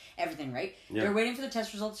heart, everything, right? Yeah. They're waiting for the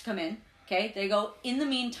test results to come in, okay? They go, in the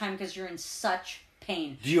meantime, because you're in such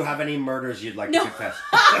pain. Do you have any murders you'd like to confess?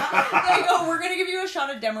 They go, we're going to give you a shot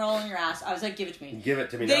of Demerol in your ass. I was like, give it to me. Give it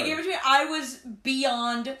to me. They gave it to me. I was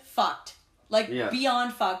beyond fucked.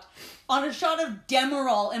 Beyond fucked. On a shot of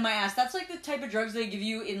Demerol in my ass. That's the type of drugs they give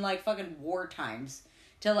you in fucking war times.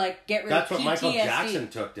 to like get rid That's of what PTSD. Michael Jackson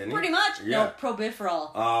took, didn't he? Pretty much. Yeah. No,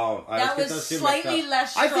 Probiferol. Oh, I That was was slightly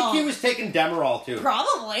less I think strong. he was taking Demerol too.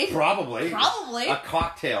 Probably. Probably. Probably. A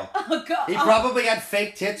cocktail. Oh, God. He probably had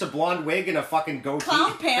fake tits, a blonde wig, and a fucking goatee.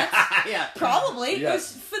 Clown pants. Yeah. Probably. Yeah. It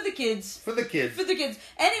was for the kids. For the kids. For the kids.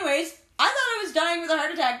 Anyways, I thought I was dying with a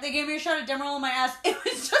heart attack. They gave me a shot of Demerol in my ass. It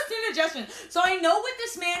was just indigestion. So I know what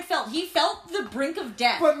this man felt. He felt the brink of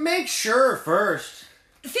death. But make sure first.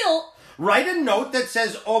 Phil. Write a note that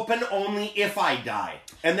says open only if I die.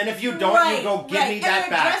 And then if you don't, Right, you go give me that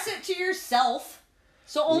and back. address it to yourself.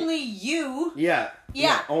 So only you. Yeah.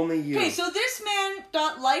 Yeah. Only you. Okay, so this man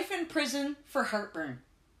got life in prison for heartburn.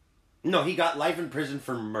 No, he got life in prison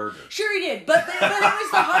for murder. Sure he did, but it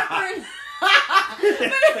was the heartburn.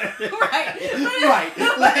 Right.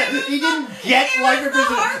 He didn't get It life was in the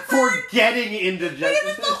prison heartburn. for getting indigestion. It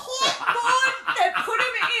was the hot bone that put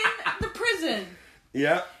him in the prison.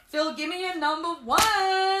 Yeah. Phil, give me a number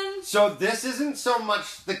one. So this isn't so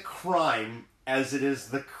much the crime as it is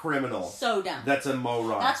the criminal. So dumb. That's a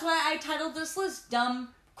moron. That's why I titled this list Dumb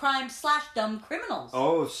Crime / Dumb Criminals.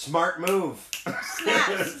 Oh, smart move.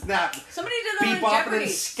 Snaps. Snap. Somebody did that Bebopping on Jeopardy.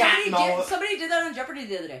 and scatting all... Somebody did that on Jeopardy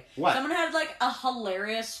the other day. What? Someone had like a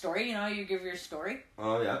hilarious story. You know, you give your story,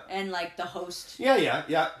 Oh, yeah. and like the host, Yeah.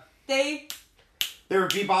 they were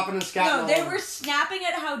bebopping and scatting no, all they over. were snapping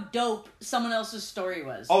at how dope someone else's story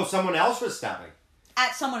was. Oh, someone else was snapping.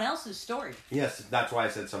 At someone else's story. Yes, that's why I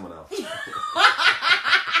said someone else.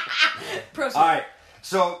 Proceed. All right.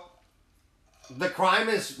 So the crime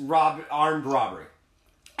is armed robbery.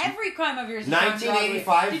 Every crime of yours is armed 1985.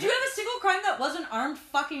 robbery. Did you have a single crime that wasn't armed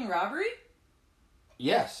fucking robbery?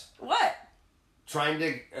 Yes. What? Trying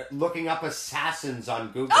to looking up assassins on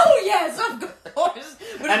Google. Oh yes, of course.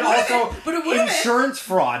 But and also but it would've been. insurance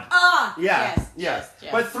fraud. Ah, Yeah, yes, yes.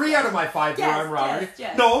 yes. But 3 out of my 5 were Yes, armed robbery.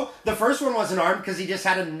 yes. No, the first one wasn't armed because he just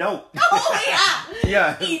had a note. Oh yeah.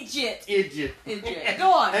 Yeah. Idiot. Idiot.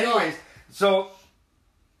 Go on. Anyways, so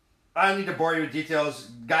I don't need to bore you with details.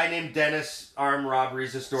 Guy named Dennis, armed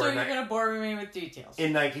robberies, a store So in, you're gonna bore me with details.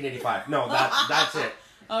 in 1985. No, that's it.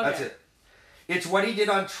 Okay. That's it. It's what he did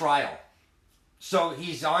on trial. So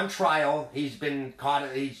he's on trial. He's been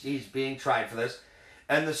caught. He's being tried for this,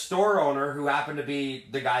 and the store owner, who happened to be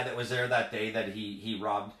the guy that was there that day that he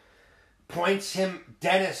robbed, points him.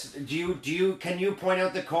 Dennis, can you point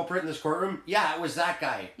out the culprit in this courtroom? Yeah, it was that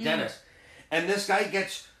guy, Dennis. And this guy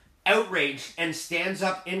gets outraged and stands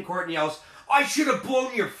up in court and yells, "I should have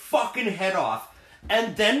blown your fucking head off!"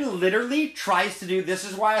 And then literally tries to do. This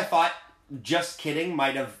is why I thought, just kidding,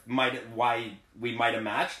 why we might have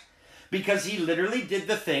matched. Because he literally did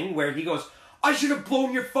the thing where he goes, "I should have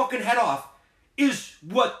blown your fucking head off," is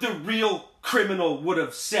what the real criminal would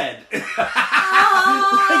have said.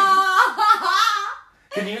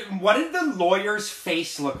 What did the lawyer's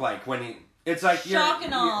face look like when he... It's like... Shock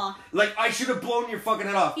and awe. Like, "I should have blown your fucking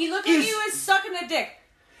head off." He looked at you as sucking a dick.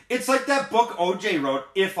 It's like that book OJ wrote,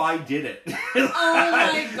 "If I Did It." Oh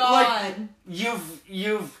my god. Like,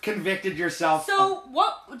 you've convicted yourself. So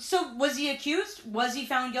what? So was he accused? Was he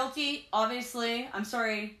found guilty? Obviously, I'm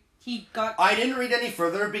sorry. He got. I didn't read any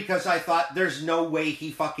further because I thought there's no way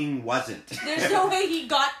he fucking wasn't. There's no way he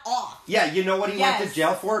got off. Yeah, you know what he went Yes. to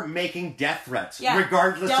jail for? Making death threats, Yeah.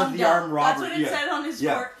 regardless of the armed robbery. That's what it said on his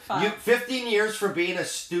court file. 15 years for being a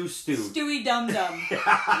stew. Stewie Dum Dum.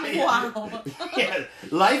 Yeah. Wow. Yeah.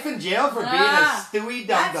 Life in jail for being a Stewie Dum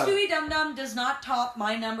That Dum. Stewie Dum Dum does not top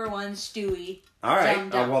my number one Stewie. All right. Dum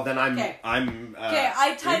Dum. Well, then Okay. I'm. Okay,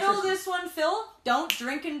 I title interested. this one, Phil, "Don't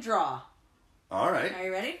Drink and Draw." All right. Are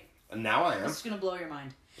you ready? Now I am. This is going to blow your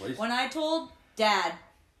mind. Please. When I told Dad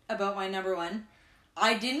about my number one,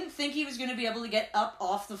 I didn't think he was going to be able to get up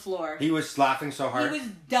off the floor. He was laughing so He hard. was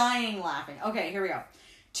dying laughing. Okay, here we go.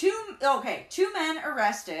 Two men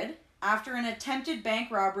arrested after an attempted bank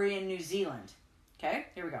robbery in New Zealand. Okay,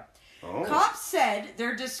 here we go. Oh. Cops said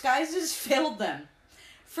their disguises failed them.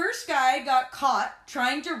 First guy got caught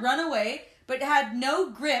trying to run away, but had no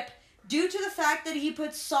grip due to the fact that he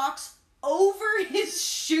put socks over his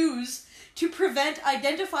shoes to prevent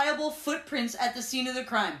identifiable footprints at the scene of the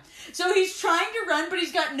crime. So he's trying to run, but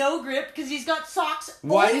he's got no grip because he's got socks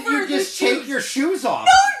Why over did you the just shoes. take your shoes off?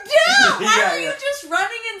 No doubt! Why Yeah, are you yeah. just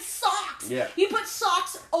running in socks? Yeah. He put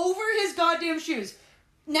socks over his goddamn shoes.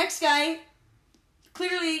 Next guy,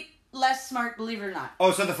 clearly less smart, believe it or not.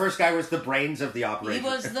 Oh, so the first guy was the brains of the He operation.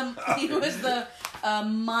 was the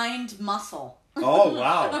mind muscle. Oh,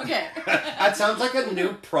 wow. Okay. That sounds like a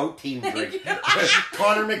new protein drink. you.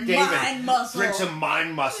 Connor McDavid Mind muscle. drinks a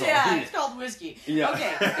mind muscle. Yeah, it's called whiskey. Yeah.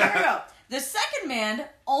 Okay, here we go. The second man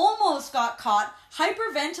almost got caught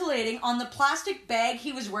hyperventilating on the plastic bag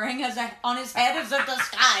he was wearing on his head as a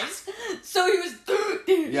disguise. So he was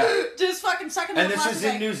just fucking sucking on And the this plastic is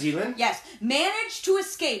in bag. New Zealand? Yes. Managed to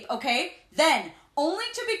escape, okay? Then, only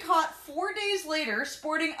to be caught 4 days later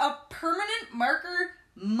sporting a permanent marker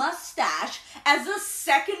mustache as a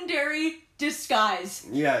secondary disguise.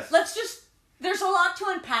 Yes. There's a lot to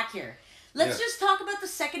unpack here. Let's Yeah. just talk about the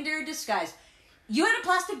secondary disguise. You had a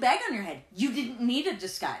plastic bag on your head. You didn't need a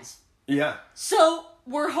disguise. Yeah. So,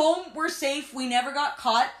 we're home, we're safe, we never got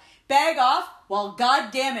caught. Bag off. Well,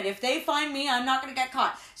 god damn it, if they find me, I'm not going to get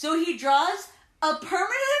caught. So he draws a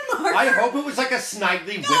permanent marker. I hope it was like a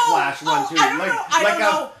Snidely Whiplash one too. I don't know. I don't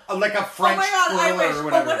know. Like a French I wish. or whatever.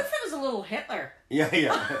 But what if it was a little Hitler? Yeah.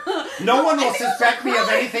 No one will I think it was suspect me of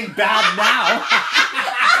really- anything bad now.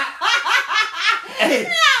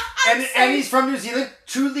 And he's from New Zealand.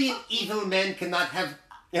 Truly an evil man cannot have...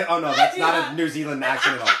 Oh no, that's not a New Zealand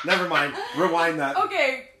accent at all. Never mind. Rewind that.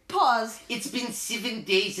 Okay, pause. It's been 7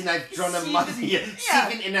 days and I've drawn a Seven. mustache. Yeah.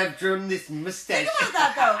 7 and I've drawn this mustache. Think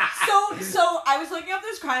about that though. So I was looking up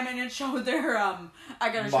this crime and it showed their I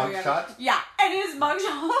gotta show you. Mugshot? Yeah, and his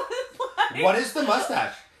mugshot was like. What is the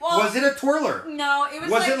mustache? Well, was it a twirler? No, it was.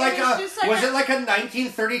 Was it like just a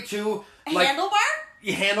 1932 like handlebar?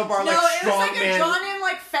 handlebar No, like it was strong like man? a drawn-in,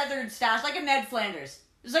 like, feathered stash, like a Ned Flanders.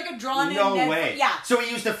 It was like a drawn-in No Ned... way. Yeah. So he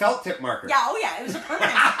used a felt tip marker. Yeah, oh yeah, it was a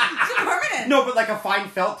permanent. It was a permanent. No, but like a fine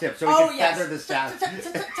felt tip so he Oh, could yes. feather the stash.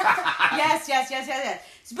 Yes.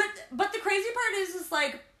 But the crazy part is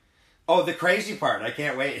like... Oh, the crazy part. I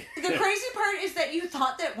can't wait. The crazy part is that you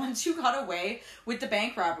thought that once you got away with the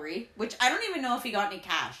bank robbery, which I don't even know if he got any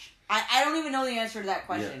cash. I don't even know the answer to that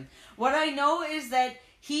question. Yeah. What I know is that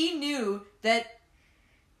he knew that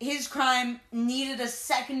his crime needed a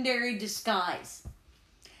secondary disguise.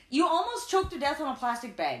 You almost choked to death on a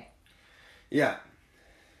plastic bag. Yeah.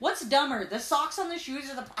 What's dumber, the socks on the shoes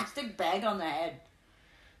or the plastic bag on the head?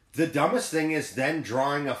 The dumbest thing is then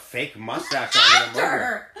drawing a fake mustache on the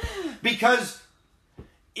murder. Because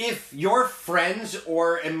if your friends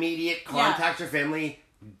or immediate contacts or family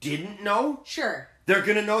didn't know, Sure. they're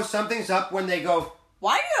going to know something's up when they go,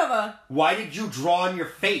 Why do you have a... why did you draw on your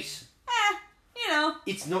face? You know.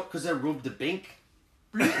 It's not because I robbed the bank.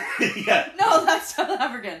 Yeah. No, that's South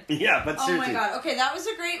African. Yeah, but Oh seriously. my god. Okay, that was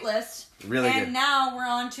a great list. Really and good. now we're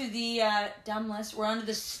on to the dumb list. We're on to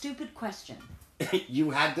the stupid question. You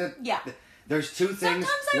had to... Yeah. There's two things. Sometimes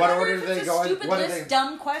I What wonder order if do they it's go a in? stupid What are list, they...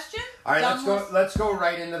 dumb question. All right, Dumb list. let's go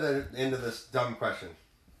right into this dumb question.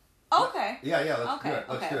 Okay. Yeah, let's Okay. do it.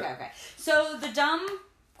 Let's do it. Okay. So the dumb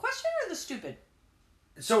question or the stupid?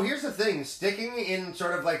 So here's the thing, sticking in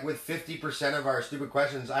sort of like with 50% of our stupid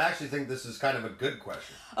questions, I actually think this is kind of a good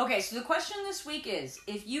question. Okay, so the question this week is,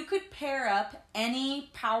 if you could pair up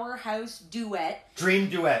any powerhouse duet, Dream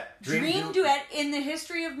duet. dream duet in the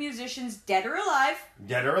history of musicians, dead or alive,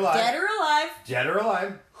 Dead or alive. dead or alive, Dead or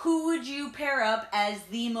alive. who would you pair up as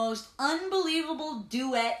the most unbelievable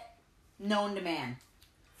duet known to man?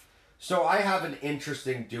 So I have an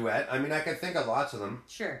interesting duet. I mean, I could think of lots of them.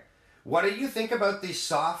 Sure. What do you think about the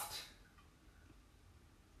soft,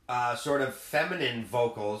 sort of feminine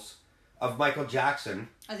vocals of Michael Jackson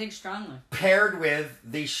I think strongly. paired with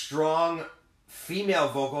the strong female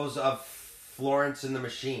vocals of Florence and the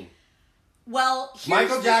Machine? Well, here's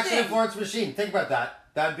Michael the Jackson thing. and Florence Machine. Think about that.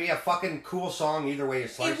 That'd be a fucking cool song either way you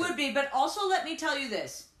slice It would be, but also let me tell you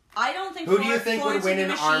this. I don't think Who do you think Florence would win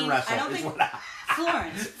and an the arm Machine, wrestle? I don't is think what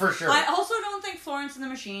Florence. For sure. I also don't think Florence and the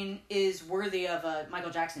Machine is worthy of a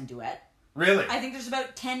Michael Jackson duet. Really? I think there's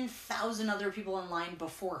about 10,000 other people in line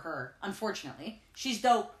before her, unfortunately. She's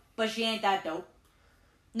dope, but she ain't that dope.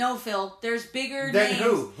 No, Phil. There's bigger Then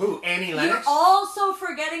names. who? Annie You're Lennox? also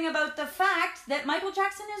forgetting about the fact that Michael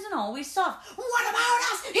Jackson isn't always soft. What about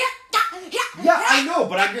us? Yeah, I know,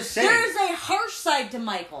 but I'm just saying. There's a harsh side to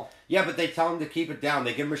Michael. Yeah, but they tell him to keep it down.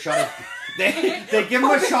 They give him a shot of they give him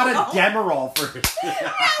a shot of Demerol first.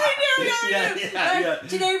 Yeah, we do. Yeah.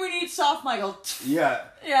 Today we need soft Michael. Yeah.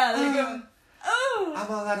 Yeah, they give him. Oh. I'm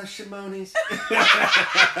all out of Shimonis. Yeah,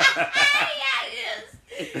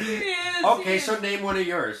 it is. Okay, so name one of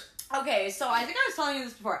yours. Okay, so I think I was telling you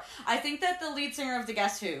this before. I think that the lead singer of the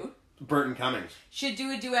Guess Who Burton Cummings. should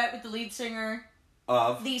do a duet with the lead singer,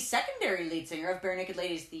 Of? the secondary lead singer of Bare Naked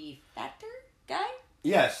Ladies, the Factor guy?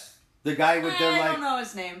 Yes. The guy with the, I like... don't know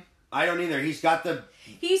his name. I don't either. He's got the...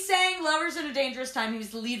 He sang Lovers in a Dangerous Time. He was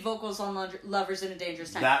the lead vocals on Lovers in a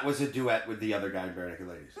Dangerous Time. That was a duet with the other guy in Bare Naked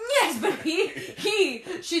Ladies. Yes, but he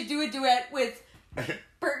should do a duet with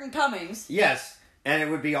Burton Cummings. Yes. And it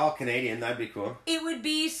would be all Canadian. That'd be cool. It would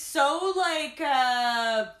be so like,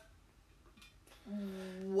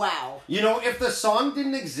 wow. You know, if the song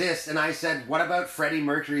didn't exist and I said, what about Freddie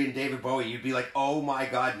Mercury and David Bowie? You'd be like, oh my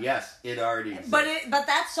god, yes, it already exists. But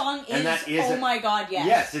that song is, oh my god, yes.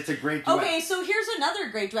 Yes, it's a great duet. Okay, so here's another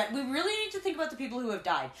great duet. We really need to think about the people who have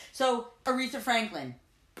died. So, Aretha Franklin,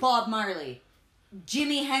 Bob Marley,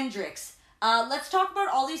 Jimi Hendrix. Let's talk about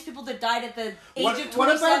all these people that died at the age of 27.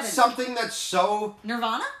 What about something that's so...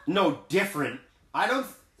 Nirvana? No, different.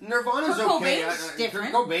 Nirvana's Kurt okay. Cobain's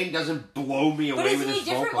different. Kurt Cobain doesn't blow me away with his vocals. But isn't he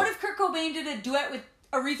different? What if Kurt Cobain did a duet with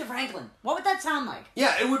Aretha Franklin? What would that sound like?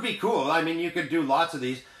 Yeah, it would be cool. I mean, you could do lots of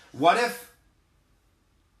these. What if...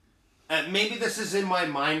 maybe this is in my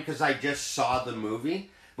mind because I just saw the movie.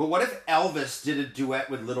 But what if Elvis did a duet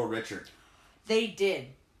with Little Richard? They did.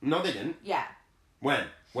 No, they didn't. Yeah. When?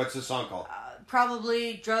 What's the song called?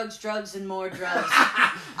 Probably Drugs, Drugs, and More Drugs.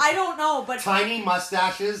 I don't know, but... Tiny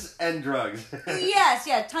Mustaches and Drugs. Yes,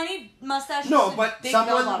 yeah, tiny mustaches. No, but big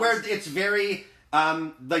someone where it's very,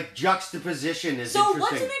 like, juxtaposition is interesting. So,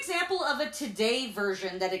 what's an example of a today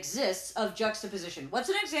version that exists of juxtaposition? What's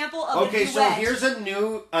an example of a duet? Okay, so here's a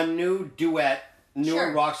new duet,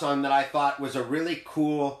 newer rock song that I thought was a really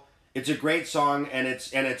cool... It's a great song, and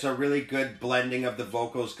it's a really good blending of the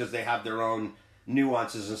vocals because they have their own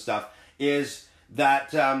nuances and stuff. Is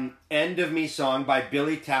that End of Me song by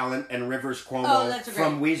Billy Talent and Rivers Cuomo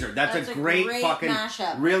from Weezer. That's a great fucking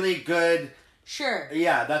mashup. Really good. Sure.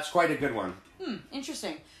 Yeah, that's quite a good one.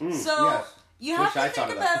 Interesting. So yes. You have to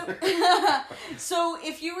think about... So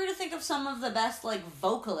if you were to think of some of the best like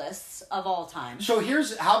vocalists of all time. So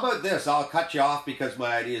how about this? I'll cut you off because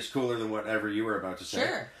my idea is cooler than whatever you were about to say.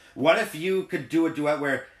 Sure. What if you could do a duet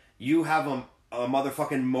where you have a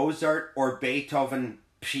motherfucking Mozart or Beethoven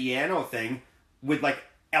piano thing with like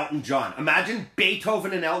Elton John? Imagine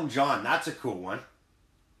Beethoven and Elton John. That's a cool one.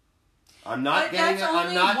 I'm not getting it. That's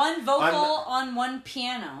only one vocal on one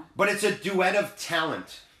piano. But it's a duet of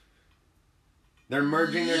talent. They're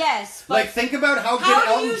merging their... Yes, but... Like, think about how good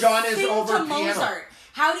Elton John is over piano. Mozart?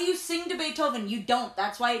 How do you sing to Beethoven? You don't.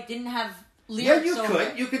 That's why it didn't have lyrics. Yeah, you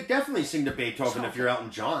could. You could definitely sing to Beethoven if you're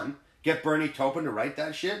Elton John. Get Bernie Taupin to write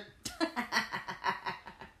that shit.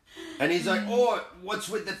 And he's like, oh, what's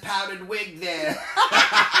with the powdered wig there?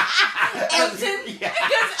 Elton? Yeah.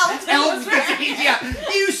 Because Elton was wearing yeah,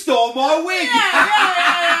 you stole my wig.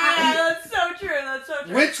 Yeah. That's so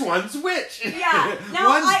true. Which one's which? Yeah.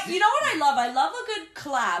 Now, you know what I love? I love a good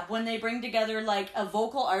collab when they bring together like a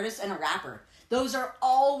vocal artist and a rapper. Those are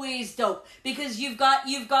always dope because you've got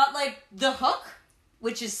like the hook,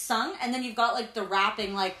 which is sung, and then you've got like the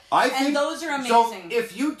rapping, like, and those are amazing. So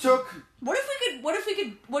if you took, what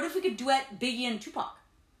if we could duet Biggie and Tupac?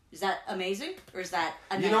 Is that amazing, or is that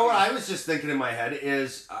a nightmare? You know what I was just thinking in my head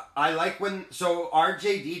is I like when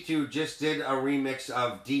RJD2 just did a remix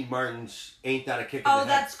of Dean Martin's "Ain't That a Kick in the Head." Oh,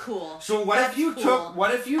 that's cool. So what if you took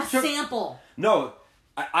a sample? No,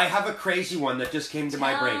 I have a crazy one that just came to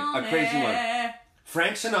my brain. A crazy one.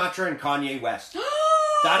 Frank Sinatra and Kanye West.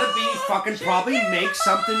 That'd be fucking probably make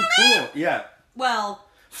something cool. Yeah. Well.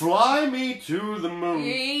 Fly me to the moon.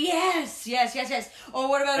 Yes. Or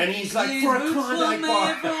what about... And he's like, for a Klondike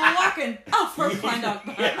bar. Walking. Oh, for a Klondike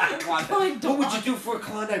bar. Yeah, Klondike. What would you do for a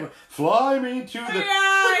Klondike bar? Fly me to the...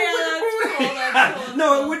 Yeah, that's cool.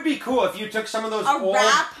 No, it would be cool if you took some of those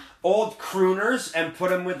old crooners and put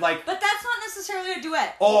them with like... But that's not necessarily a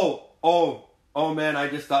duet. Oh man, I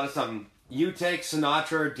just thought of something. You take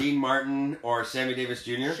Sinatra, Dean Martin, or Sammy Davis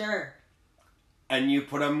Jr. Sure. And you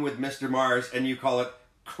put them with Mr. Mars, and you call it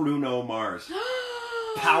Bruno Mars.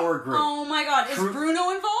 Power group. Oh my god, is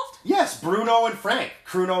Bruno involved? Yes, Bruno and Frank.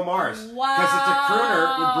 Bruno Mars. Wow. Because it's a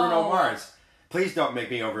crooner with Bruno Mars. Please don't make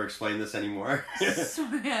me over-explain this anymore.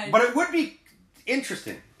 Sorry. But it would be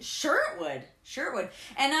interesting. Sure it would.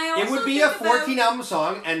 And I also it would be a 14-album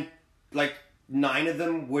song, and like 9 of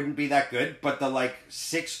them wouldn't be that good, but the like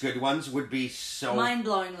 6 good ones would be so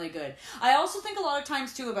mind-blowingly good. I also think a lot of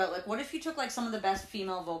times too about like, what if you took like some of the best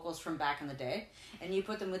female vocals from back in the day and you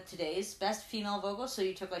put them with today's best female vocals? So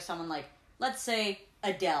you took like someone like, let's say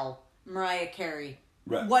Adele, Mariah Carey,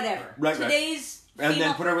 whatever. Today's and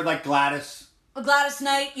then put her with like Gladys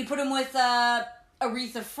Knight. You put them with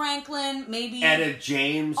Aretha Franklin, maybe Etta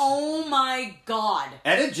James. Oh my god,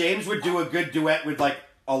 Etta James would do a good duet with like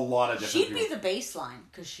a lot of different people. She'd be the bass line,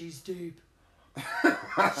 because she's deep.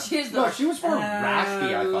 She was more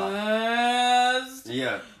raspy, I thought.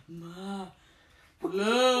 Yeah.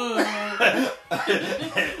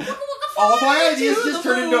 All my ideas just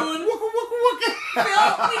turned into wooka wooka wooka. Phil,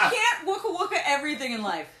 we can't wooka wooka everything in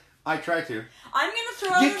life. I try to. I'm going to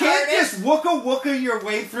throw out You can't just wooka wooka your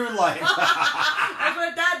way through life. That's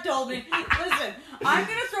what Dad told me. Listen, I'm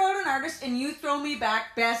going to throw out an artist, and you throw me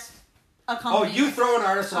back best Oh, accompaniment. you throw an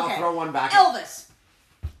artist and Okay. I'll throw one back. Elvis.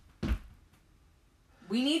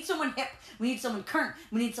 We need someone hip. We need someone current.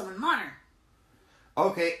 We need someone modern.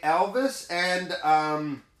 Okay, Elvis and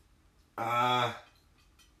Da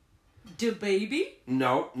Baby.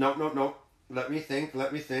 no. Let me think.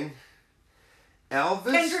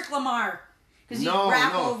 Elvis. Kendrick Lamar. Because No, you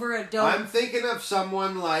rap no. over a dope. I'm thinking of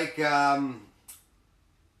someone like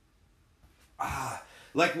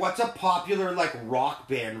like what's a popular like rock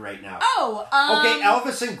band right now? Oh. Okay,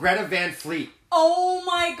 Elvis and Greta Van Fleet. Oh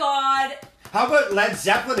my God. How about Led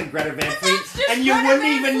Zeppelin and Greta Van Fleet? That's just And you Greta wouldn't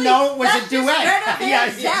Van even Fleet. know it was That's a duet. just Greta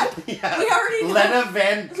Van Zepp. We already know. Lena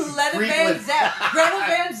Van Letta Van Friedland. Zepp. Greta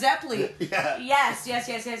Van Zeppeli. Yeah. Yes.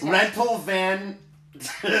 Rental Van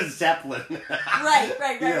Zeppelin.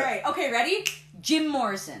 Right. Okay, ready? Jim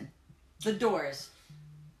Morrison. The Doors.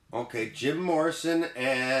 Okay, Jim Morrison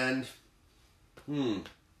and Now-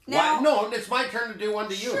 Why? No, it's my turn to do one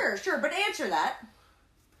to you. Sure, but answer that.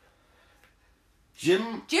 Jim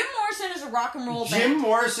Morrison is a rock and roll Jim band.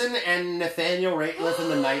 Morrison and Nathaniel Rateliff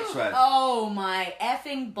and the Night Sweat. Oh my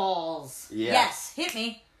effing balls. Yeah. Yes, hit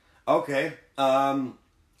me. Okay. Ozzy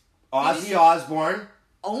see. Osbourne.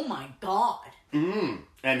 Oh my God.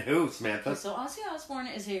 And who, Samantha? Okay, so Ozzy Osbourne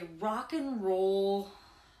is a rock and roll.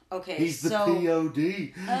 Okay, He's the so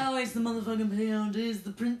POD. oh, he's the motherfucking POD. He's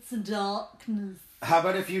the Prince of Darkness. How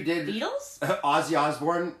about if you did Beatles? Ozzy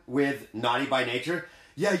Osbourne with Naughty by Nature?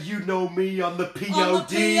 Yeah, you know me, I'm the POD. I'm the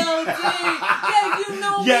POD. Yeah, you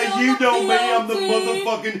know Yeah, me. you I'm know the me, I'm the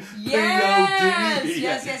POD. motherfucking Yes, POD.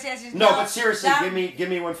 yes. No, but seriously, that- give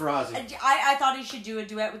me one for Ozzy. I thought he should do a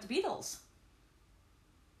duet with the Beatles.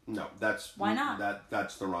 No, that's Why not?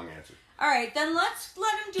 That's the wrong answer. All right, then let's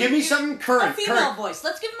let him do. Give me something current. A female current. voice.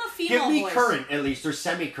 Let's give him a female Give me voice. current at least, or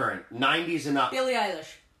semi-current, 90s and up. Billie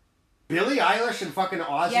Eilish. Billie Eilish and fucking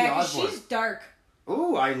Ozzy Yeah, 'cause Osbourne. she's dark,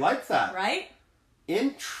 Ooh, I like that. right?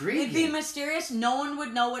 Intriguing. It'd be mysterious. No one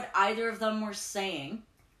would know what either of them were saying.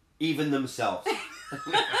 Even themselves.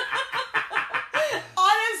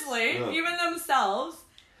 Honestly, Yeah. even themselves.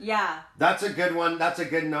 Yeah, That's a good one. That's a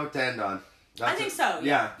good note to end on. I think so.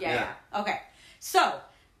 Yeah. Okay, so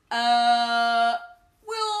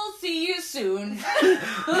we'll see you soon.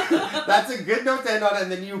 That's a good note to end on,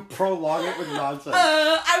 and then you prolong it with nonsense.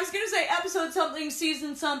 I was gonna say episode something,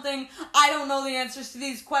 season something. I don't know the answers to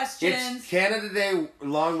these questions. It's Canada Day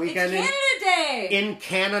long It's weekend Canada Day. in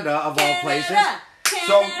Canada of all places.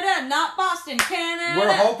 Canada, not Boston, Canada.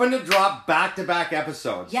 We're hoping to drop back-to-back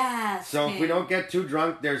episodes. Yes. So if we don't get too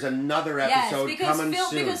drunk, there's another yes, episode because coming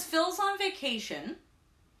soon. because Phil's on vacation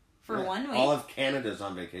for Yeah, 1 week. All of Canada's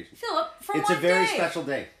on vacation. Philip, for It's one a very day. special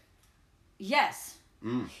day. Yes.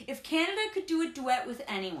 If Canada could do a duet with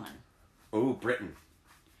anyone, Ooh, Britain.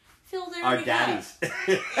 Phil, there Our we daddies. go.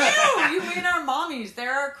 Ew, you mean our mommies?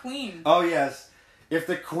 They're our queen. Oh, yes. If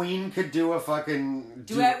the Queen could do a fucking...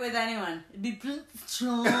 Duet with anyone. It'd be Prince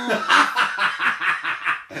Charles.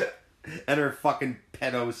 and her fucking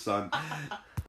pedo son.